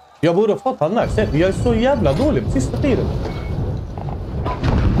 Jag borde ha fått han där. Jag är så jävla dålig på sista tiden.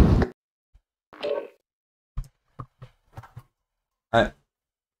 Nej.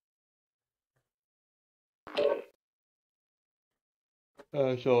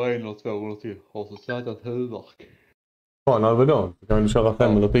 Jag kör 1 eller 2 runder till. Har så satt ett huvudvärk. Fan, Alvedon. Så kan du köra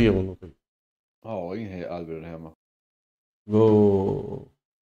 5 eller 10 runder till. Jag har ingen Alvedon hemma. Gå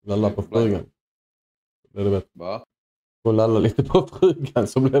lalla på frugan. Så blir det bättre. Va? Gå lalla lite på frugan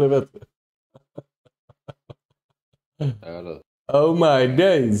så blir det bättre. Eller? Oh my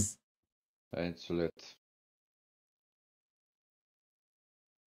days. Det är inte så lätt.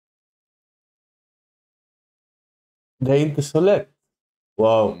 Det är inte så lätt.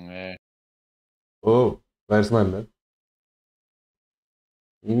 Wow. Nej. Oh, vad är det som händer?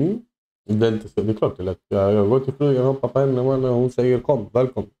 Det är inte så, det är klart det är lätt. Jag går till frugan och hoppar på henne och hon säger kom,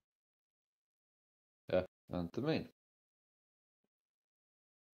 välkommen. Ja, inte min.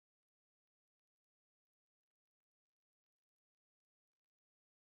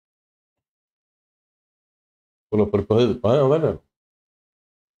 Och då får du på huvudet på henne, vad är det?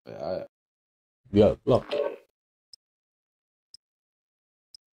 Ja. Jävlar.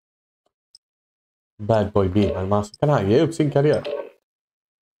 Bad boy Beamer, men alltså kan han ge upp sin karriär?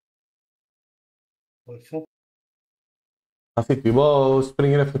 Varför? Han sitter ju bara och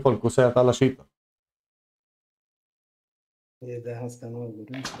springer efter folk och säger att alla cheatar. Det är det han ska nog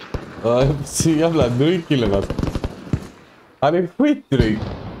gå runt. Ja, så jävla dryg killen alltså. Han är skitdryg.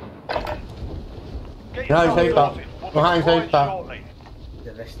 Get Han yourself sista. sorted. We'll Och han be quiet sista. shortly.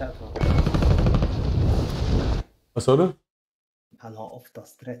 Det värsta är att Vad sa du? han har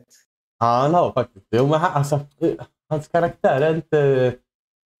oftast rätt. Ja, han har faktiskt. Jo, men hans karaktär är inte...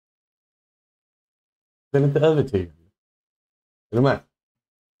 Den är inte övertygande. Är du med?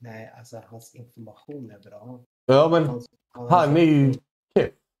 Nej, alltså hans information är bra. Ja, men han är ju keff.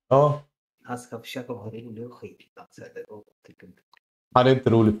 Ja. Han ska försöka vara rolig och skit. Alltså, det tycker inte. Han är inte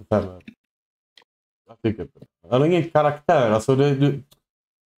rolig för 5 år. Jag tycker inte. Han har ingen karaktär. Alltså,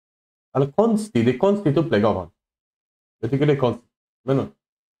 han är konstig. Det är konstigt upplägg av honom. Jag tycker det är konstigt. Men nu.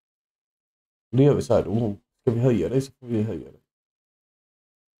 Det gör vi så här. Ska vi höja dig så får vi höja dig.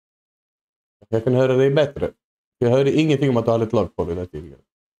 Jag kan höra dig bättre. Jag hörde ingenting om att du hade ett lag på dig där tidigare.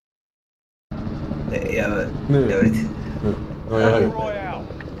 Jag vet Nu. inte. Ja, jag höjer. Royale.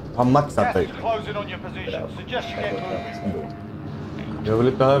 Han maxat Gas dig. is closing on your position. Suggest you get moving. Jag vill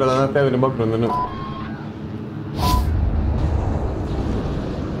inte höra den här tvn i bakgrunden nu.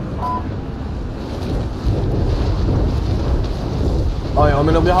 Ja,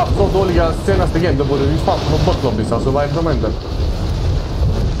 men om vi har haft så dåliga senaste game då borde vi fan få bort lobbies. Alltså vad är det som händer?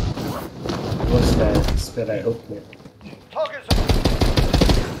 Du måste spela ihop med. Targets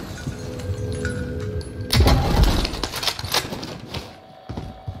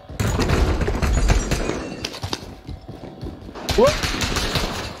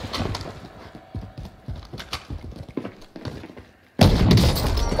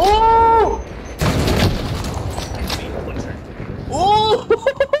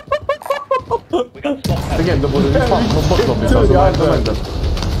Again, då borde vi fan få bort lobbies. Alltså vad är det som händer?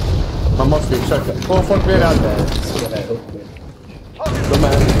 Man måste ju försöka. Folk blir rädda. Spela ihop med. De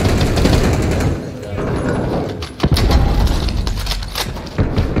är...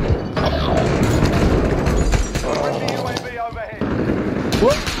 UAV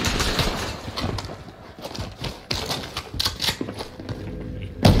overhead.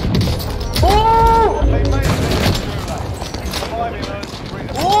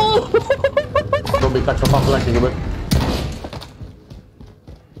 De blir tack som fan för läken, gubbe.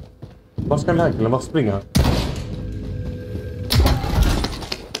 Vad ska den här killen? Vad springer han?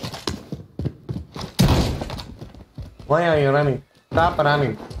 Why are you running? Stop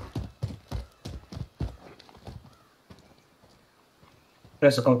running.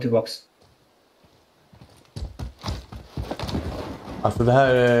 Pressa kom tillbaks. Alltså det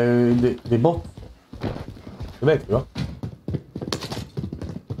här det är bort. Det vet vi, va?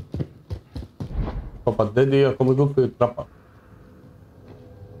 Hoppas det är det jag kommer gå upp ut trappan.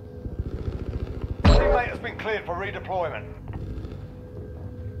 Teammate has been cleared for redeployment.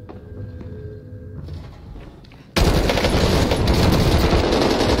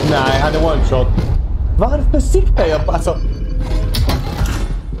 Nej, han är one shot. Varför siktar jag på... Alltså...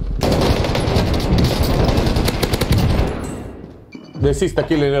 Det är sista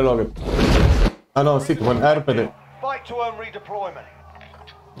killen i det laget. Han sitter på en RPD. Fight to earn redeployment.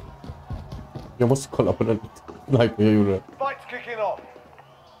 Jag måste kolla på den sniper jag gjorde. Fight's kicking off.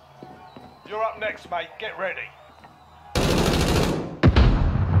 You're up next, mate. Get ready.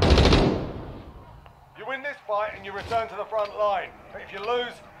 You win this fight and you return to the front line. But if you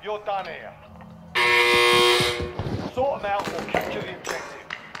lose, you're done here. Sort them out or capture the objective.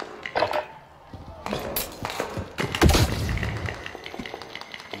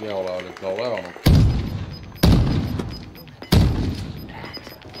 Jävlar, det klarar jag honom.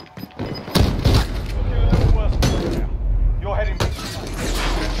 You're heading back.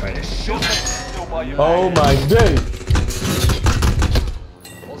 Try to shoot. Still by your Oh my day!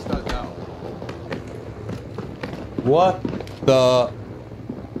 What's that now? What the...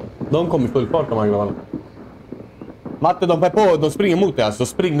 De kom i full fart, de här grabbarna. Matte, de är på. De springer mot dig alltså.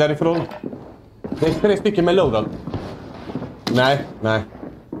 Spring därifrån. Det är 3 stycken med loadout. Nej, nej.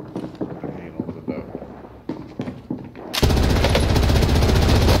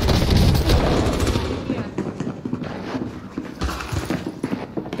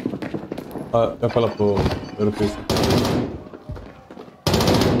 Jag kollar på europeiska.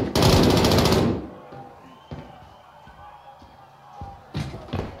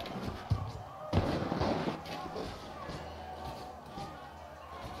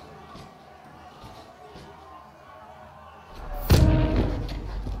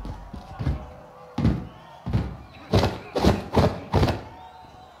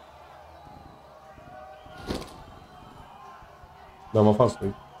 Den var fast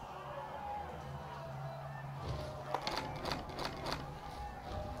nu.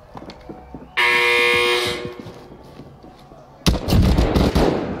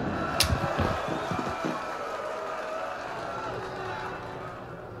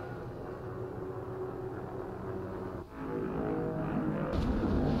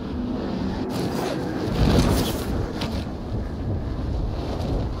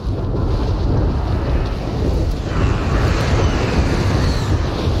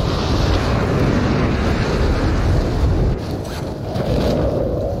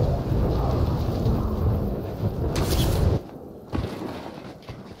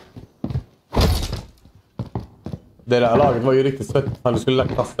 Det där laget var ju riktigt svettigt. Han skulle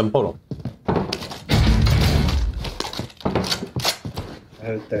lagt kasten på dem. Jag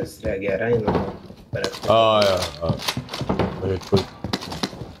har inte ens reagerat innan. Ja. Det är helt sjukt.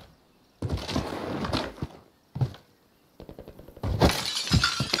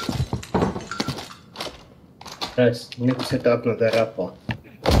 Nu sitter jag öppna dörrar på.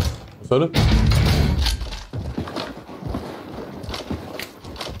 Vad sa du?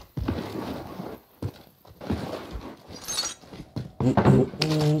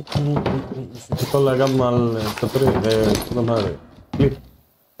 Jag ska kolla gammal de här klipp.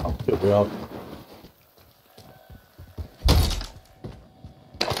 Ja.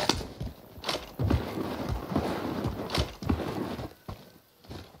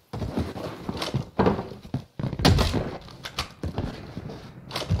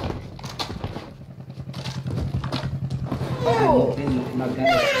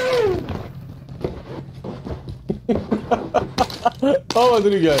 Åh, vad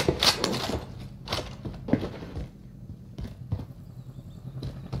dryg jag är.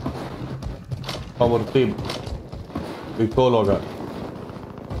 Fan vår team. Vi är 2 lagar.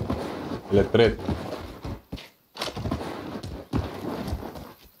 Eller 3.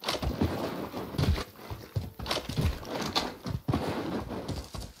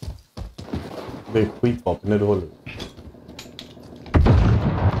 Det är skitvapen när du håller.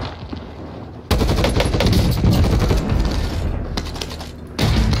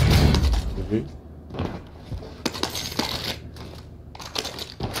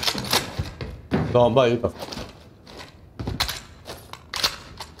 Då har han bara utanför.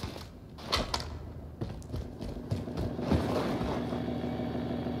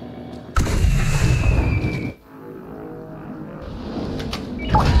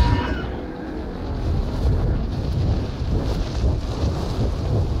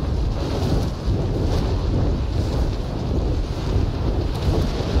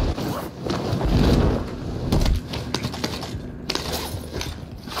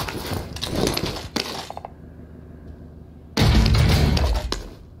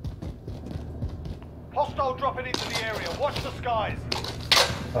 Hostile dropping into the area. Watch the skies.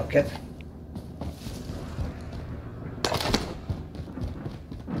 Okay.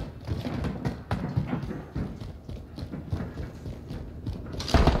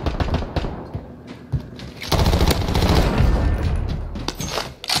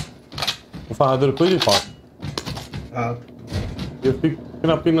 Vad fan hade du på djupan? Ja. Jag fick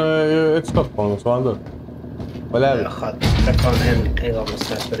knappt in ett skott på honom så han dör. Vad är det? Jag träffade en gång med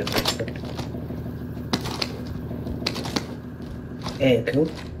snäppare på Facebook. Eklund.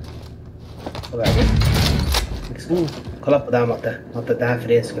 På vägen. Kolla på det här, Matte. Matte, det här för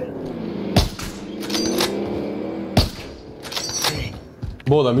din skull.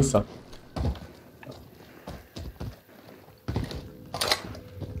 Båda missar.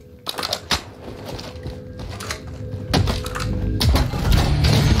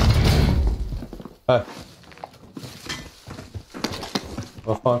 Här.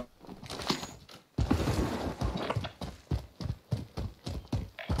 Vad fan?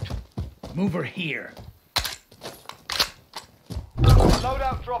 Move her here.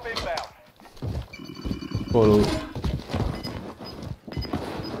 Loadout drop inbound. Follow.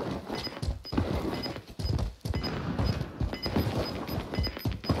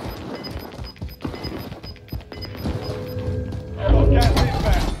 Gas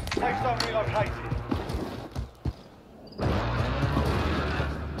inbound. Safe zone relocated.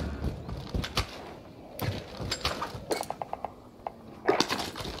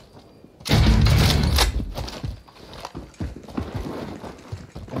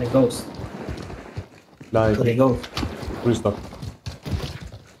 And it goes. Nej. Where they go? Restart.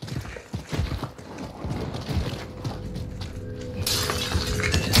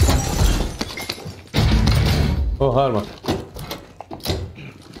 Åh, här man.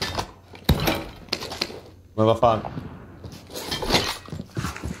 Men vad fan?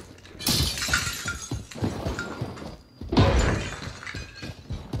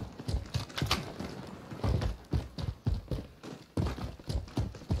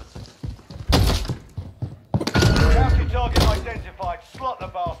 Bounty target identified. Slot the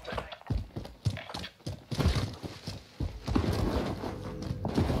bastard.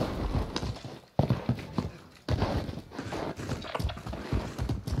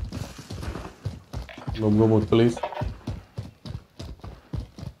 De går mot polis.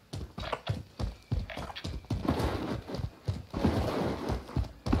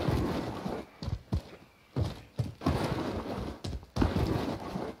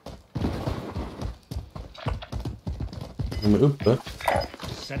 De är uppe.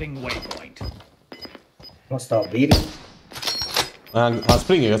 Setting waypoint. Måste ha bil. Han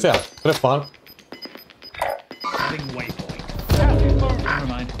springer, jag ser. Träffar han. Setting waypoint. Never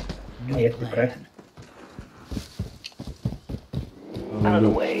mind. Jättebra. Out of the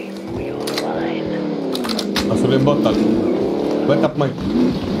way. We'll fine. Alltså det är en bottad. Wake up Mike.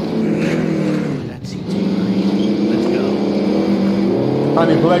 That seems fine. Let's go. Han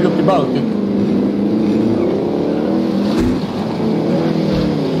är på väg upp till balken.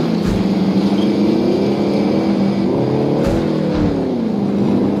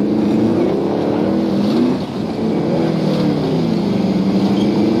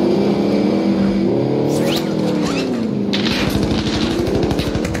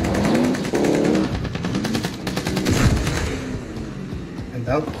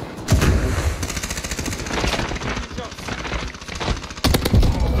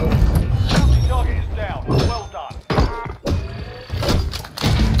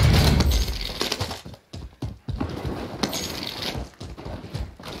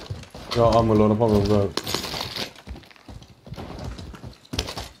 Ja, ammolåda på mig.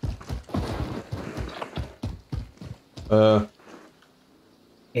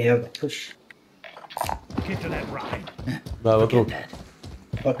 Jag push. Get to that ride. Det här var tråkigt.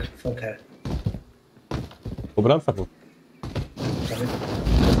 Fuck här. Och bränsle på.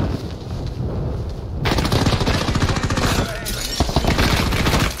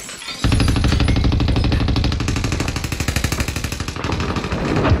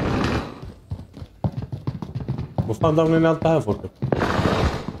 Vad fan damnar ni allt det här folket?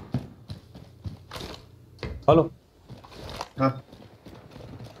 Hallå? Ja.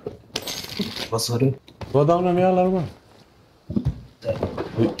 Vad sa du? Vad damnar ni alla de här?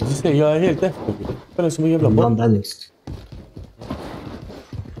 Du ser, jag är helt efter. Det är som en jävla barn. Dennis.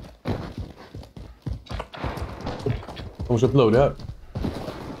 De måste uploada här.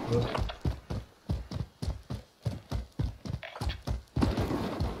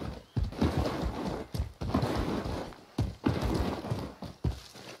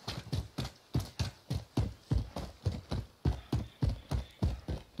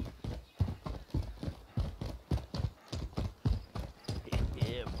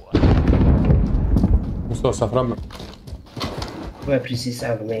 Måste ha framme. Jag är precis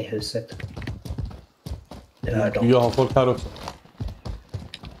över mig i huset. Det hör dem. Jag har folk här också.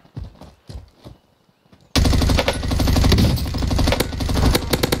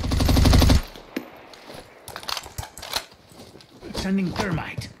 Sending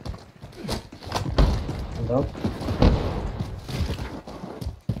thermite. Ja.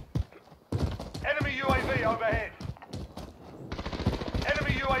 Enemy UAV overhead.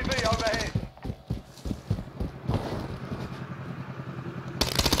 Enemy UAV overhead.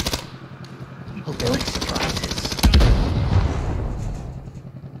 Hope they like surprises.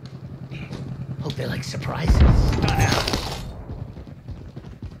 Hope they like surprises.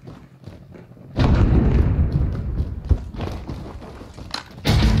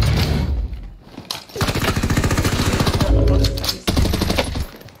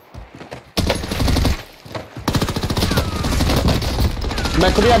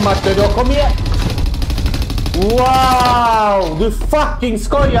 Men kom igen Martin, då kom igen! Wow! Du fucking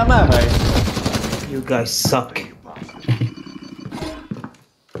skojar med mig! You guys suck.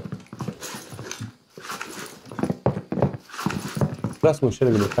 Rasmus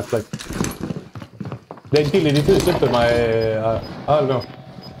känner mig tack like. Det är en till i ditt hus uppe med ögon.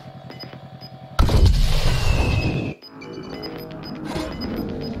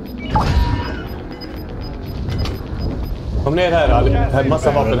 Kom ner här Ali. Här är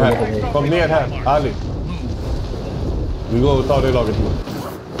massa vapen här. Kom ner här Ali. Vi går och tar det laget nu.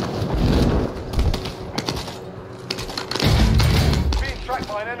 Being tracked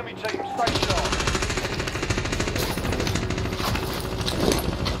by an enemy team. Stay sharp.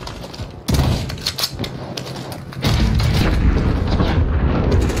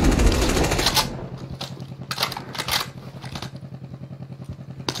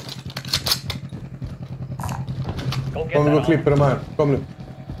 Kom vi går och klipper de här. Kom nu.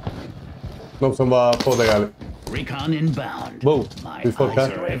 De som var på dig Ali. Recon inbound. Bo, det är folk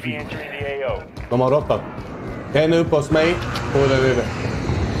här. De har råttat. En är uppe hos mig. Och där är det.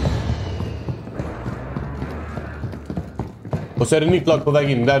 Och så är det nytt lag på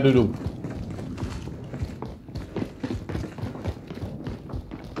väg in. Där du dog.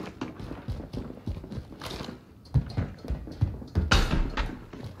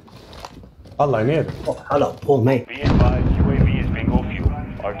 Alla är nere. Hallå, på mig. Be advised, UAV is bingo fuel.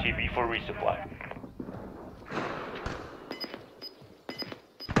 RTV for resupply.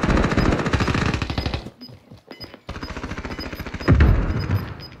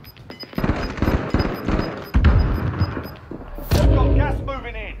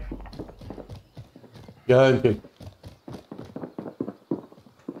 Jag har en till.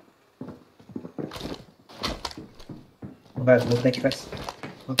 Värld mot Nekfest.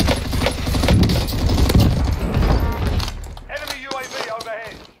 Enemy UAV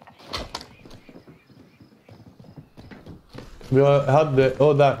overhead. Vi hade...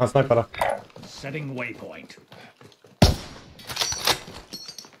 Åh, där. Han snipade. Setting waypoint.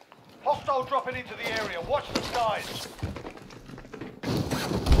 Hostile dropping into the area. Watch the skies.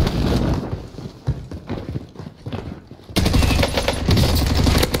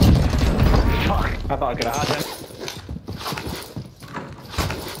 Fuck, I thought I could have had him.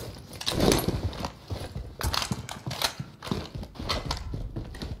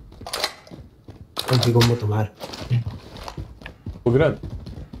 Vi går mot de här. På grön.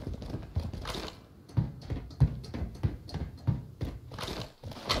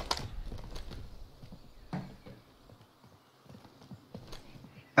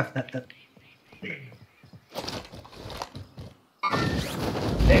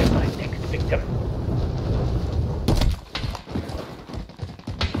 There's my next victim.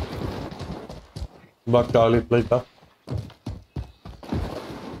 Backa lite.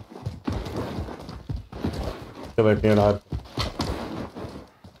 Jag vet inte det här.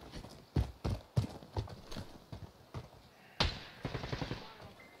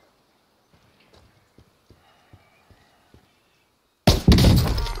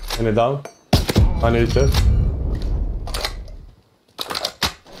 Han är down. Han är ute.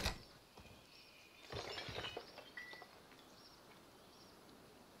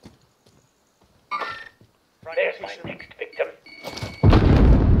 There's my next victim.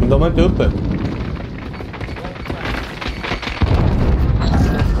 Men de är inte uppe.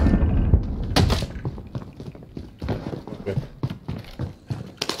 Okej.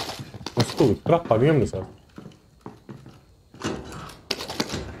 En stor trappa vi gömde sig.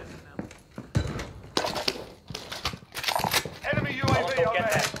 Enemy UAV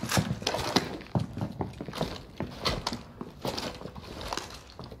overhead.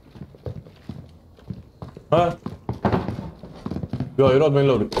 Här. Vi har ju råd med en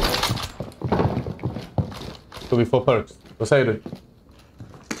load. Så vi får perks. Vad säger du?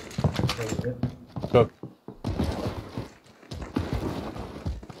 Klart.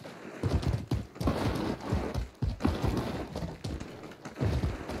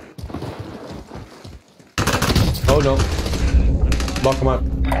 Hold on. Bakom här.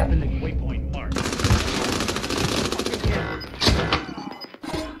 Setting waypoint mark.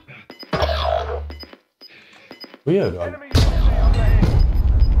 Vad gör du? Al? Enemy UAV overhead.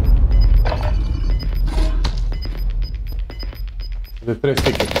 Det är 3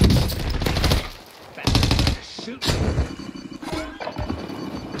 stycken. Shoot.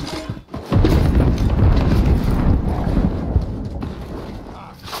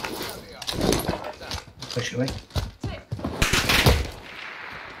 Push away.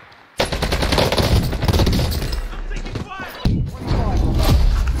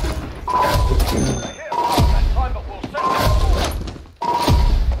 That time, but we'll set the score.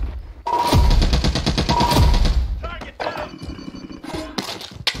 Target down.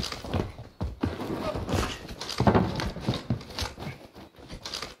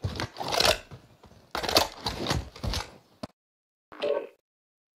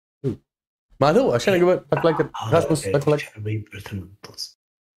 Men hallå, jag känner gubben. Tack för liken. Rasmus, tack för liken.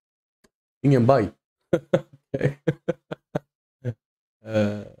 Ingen baj. Okej.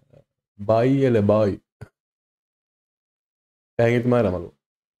 Baj eller baj? Jag hänger inte med där, Malou.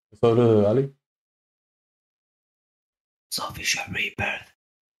 Sa du, Ali? Så vi kör Rebirth.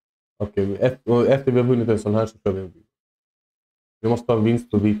 Okej, efter vi har vunnit en sån här så kör vi en bil. Vi måste ha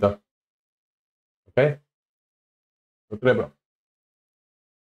vinst på vita. Okej? Låter det bra?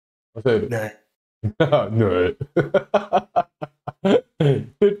 Vad säger du? Nej. Nej.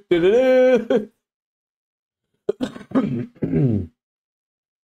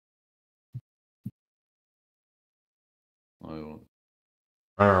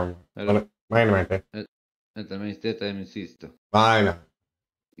 Nej, nej, nej. Vänta, minst detta är min sista. Nej, nej.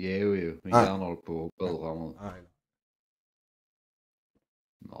 Jo, min hjärna håller på att börja nu. Nej.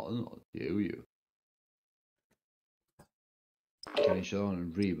 Jo. Kan ni köra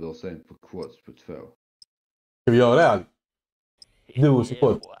en reverse sen på quads på 2? Ska vi göra det här? Du och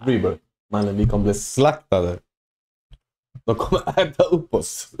support, Rebirth. Mannen, vi kommer bli slaktade. De kommer äta upp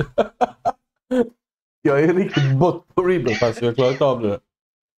oss. Jag är riktigt bort på Rebirth, fast jag klarar inte av det.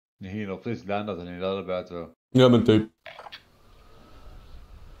 Ni hinner precis landa så ni dödar båda 2. Ja, men typ.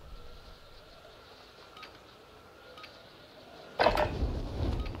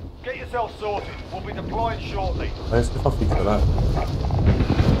 Get yourself sorted. We'll be deploying shortly. Jag ska fan fixa det här.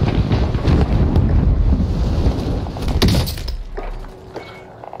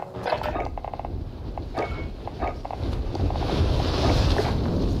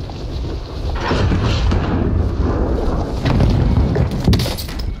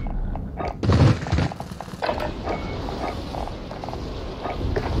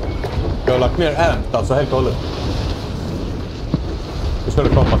 lagt ner amp alltså helt och hållet. Vi kör det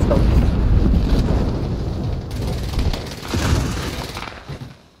kompas då.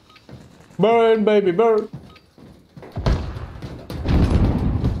 Burn baby burn.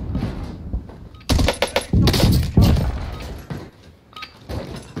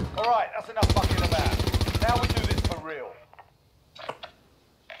 Alright, that's enough fucking about. Now we do this for real.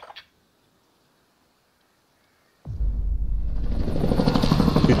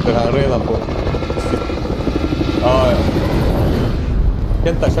 Sitter han redan på. Ja.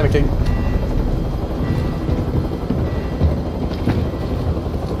 Vänta, känner kring.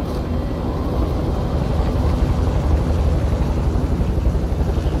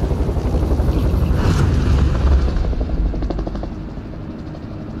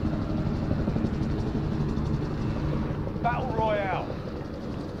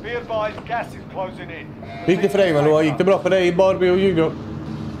 Gick det för dig, Malou? Gick det bra för dig i Barbie och Djurgården?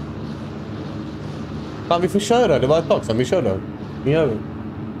 Fan, vi får köra. Det var ett tag sedan vi körde. Vi gör det.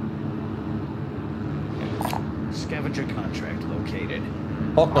 Scavenger contract located.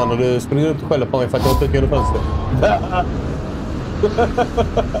 Vaknar när du springer runt och skäller på mig för att jag inte genom fönstret.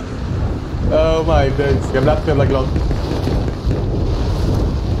 Oh my days. Jag blir alltid jävla glad.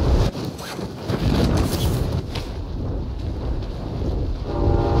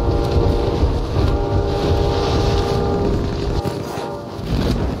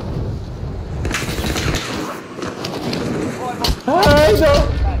 Hej då!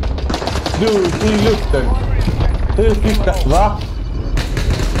 Du, i luften. Hur flyttas, va?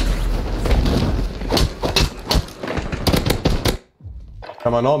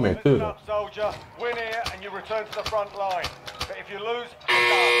 Kan man av med tur? Listen up, soldier. Win here and you return to the front line. But if you lose, you're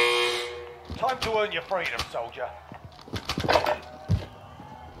done. Time to earn your freedom, soldier.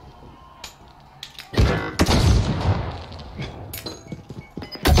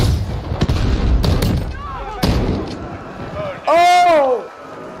 Oh!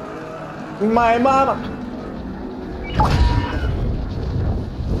 My mama!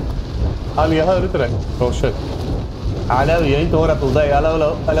 Ali, jag hörde inte det. Oh shit. Hello, jag är inte hårda på dig. Hello,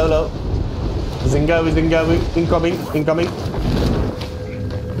 hello, hello, hello. Zingawi, Zingawi. Incoming, incoming.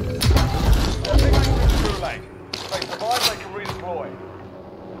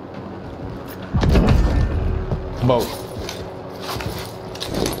 Boat.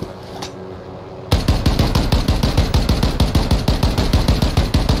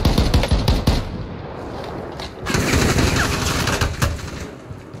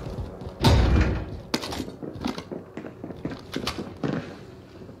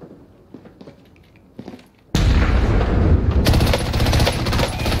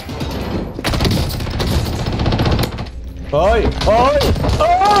 Oj, oj,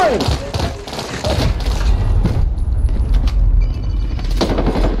 oj!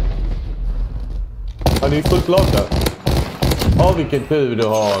 Ja, det är fullt lag där. Åh, vilken tur du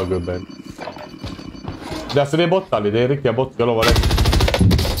har, gubben. Alltså, det är bot, Ali. Det är riktiga bot, jag lovar det.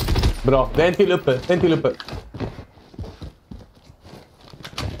 Bra, det är en till uppe, en till uppe.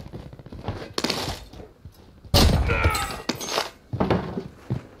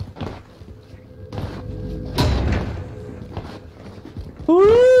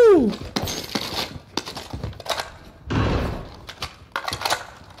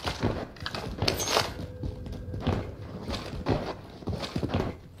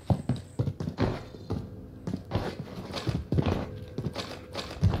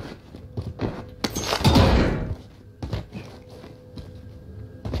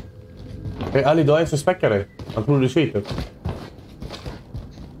 Hey, Ali, du har en som späckar dig. Han tror du cheatar.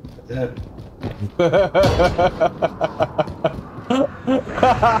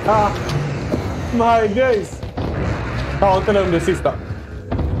 My days! Ta inte den, det sista.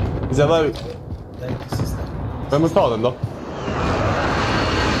 Det var ju... Det är inte sista. Vem måste ta den då?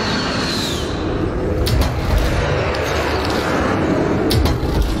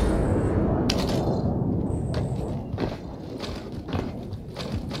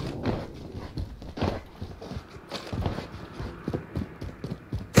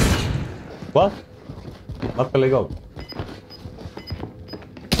 What? Matte, lägg av.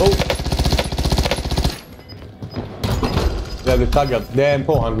 Oh! Jag blir taggad. Det är en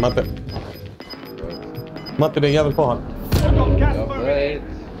på han, Matte. Matte, det är en jävel på han.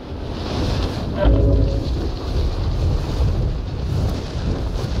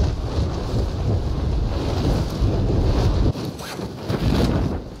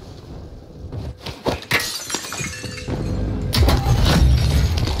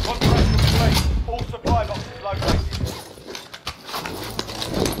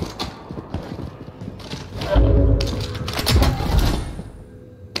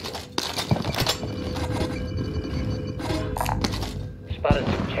 spotted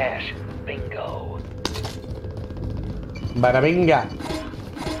some cash. Bingo. Bada binga.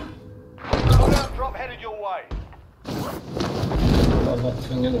 Loadout drop headed your way. Jag var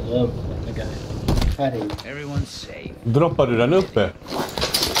tvungen att röra här inne. Everyone's safe. Droppar du den uppe?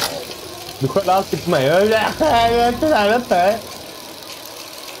 Du skäller alltid på mig. Jag är inte där uppe.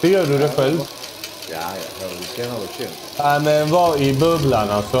 Det gör du det själv. Ja, det känner du känner. Ja, men var i bubblan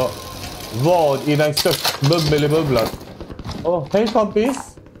alltså. Var i den största bubbel i bubblan. Åh, hej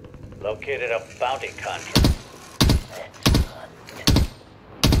kompis. Located a bounty contract.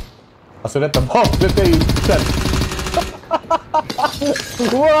 Alltså detta vapnet är ju själv.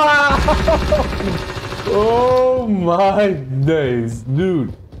 Wow! Oh my days,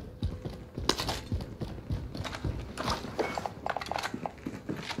 dude.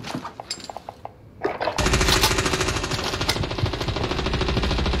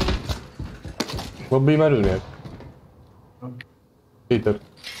 Vad blir du ner? Peter.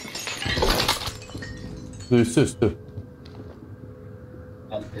 Du är sus du.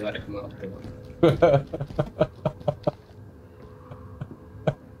 Alltid vad det kommer alltid vara.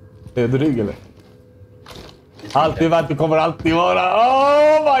 Är du rygg eller? Alltid varit, du kommer alltid vara.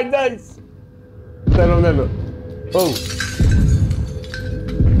 Oh my days! Ställ om den då. Oh!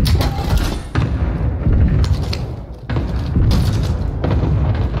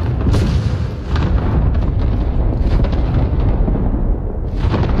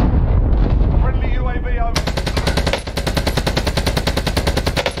 Friendly UAV over.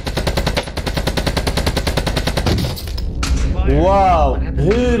 Wow!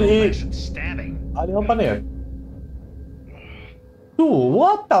 Hur i... Ja, det hoppar ner. Oh,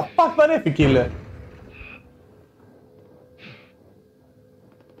 what the fuck var det för kille?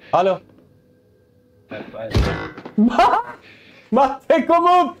 Hallå? Matte, kom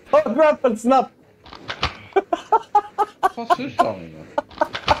upp! Ta grapple snabbt! Vad sysslar ni med?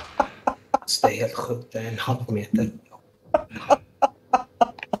 Det är helt sjukt, det är en halv meter.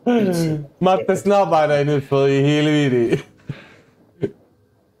 Matte, snabba dig nu för i helvete.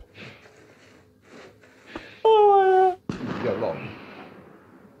 Jävlar.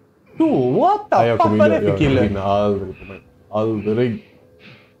 Oh, what the fuck var det för kille? Jag hinner aldrig på mig. Aldrig.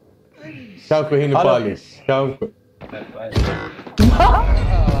 Kanske hinner på Alice. Kanske.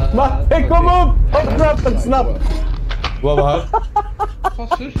 Matte, kom upp! Ta grapple snabbt! Vad var här?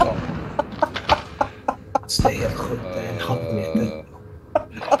 Vad sysslar ni med? Det är helt sjukt, det är en halv meter.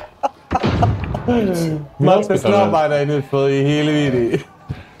 Matte, snabba dig nu för i helvete.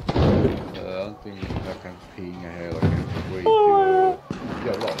 Antingen jag kan pinga här och skit och...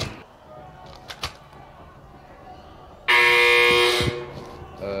 Jävlar.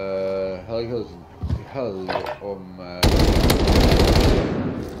 Höghusen till höger om...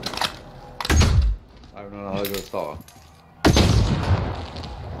 Jag vet inte när höghuset där.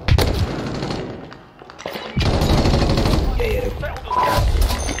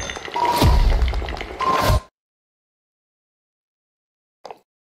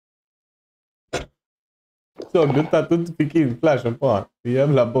 Såg du inte att du inte fick in flashen på han? Det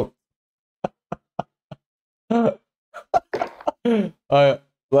jävla bort. Ja,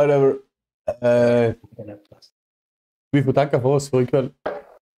 whatever. Vi får tacka för oss för ikväll.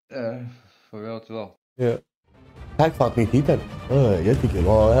 Får vi göra tyvärr. Ja. Tack för att ni tittade. Jättekul att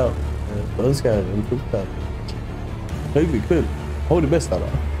vara här. Jag önskar er en fortsatt trevlig kväll. Ha det bästa då.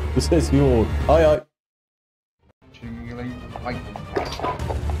 Vi ses imorgon. Hej hej. Tjingeling. Hej.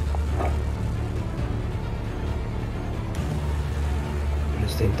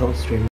 Just inte on stream.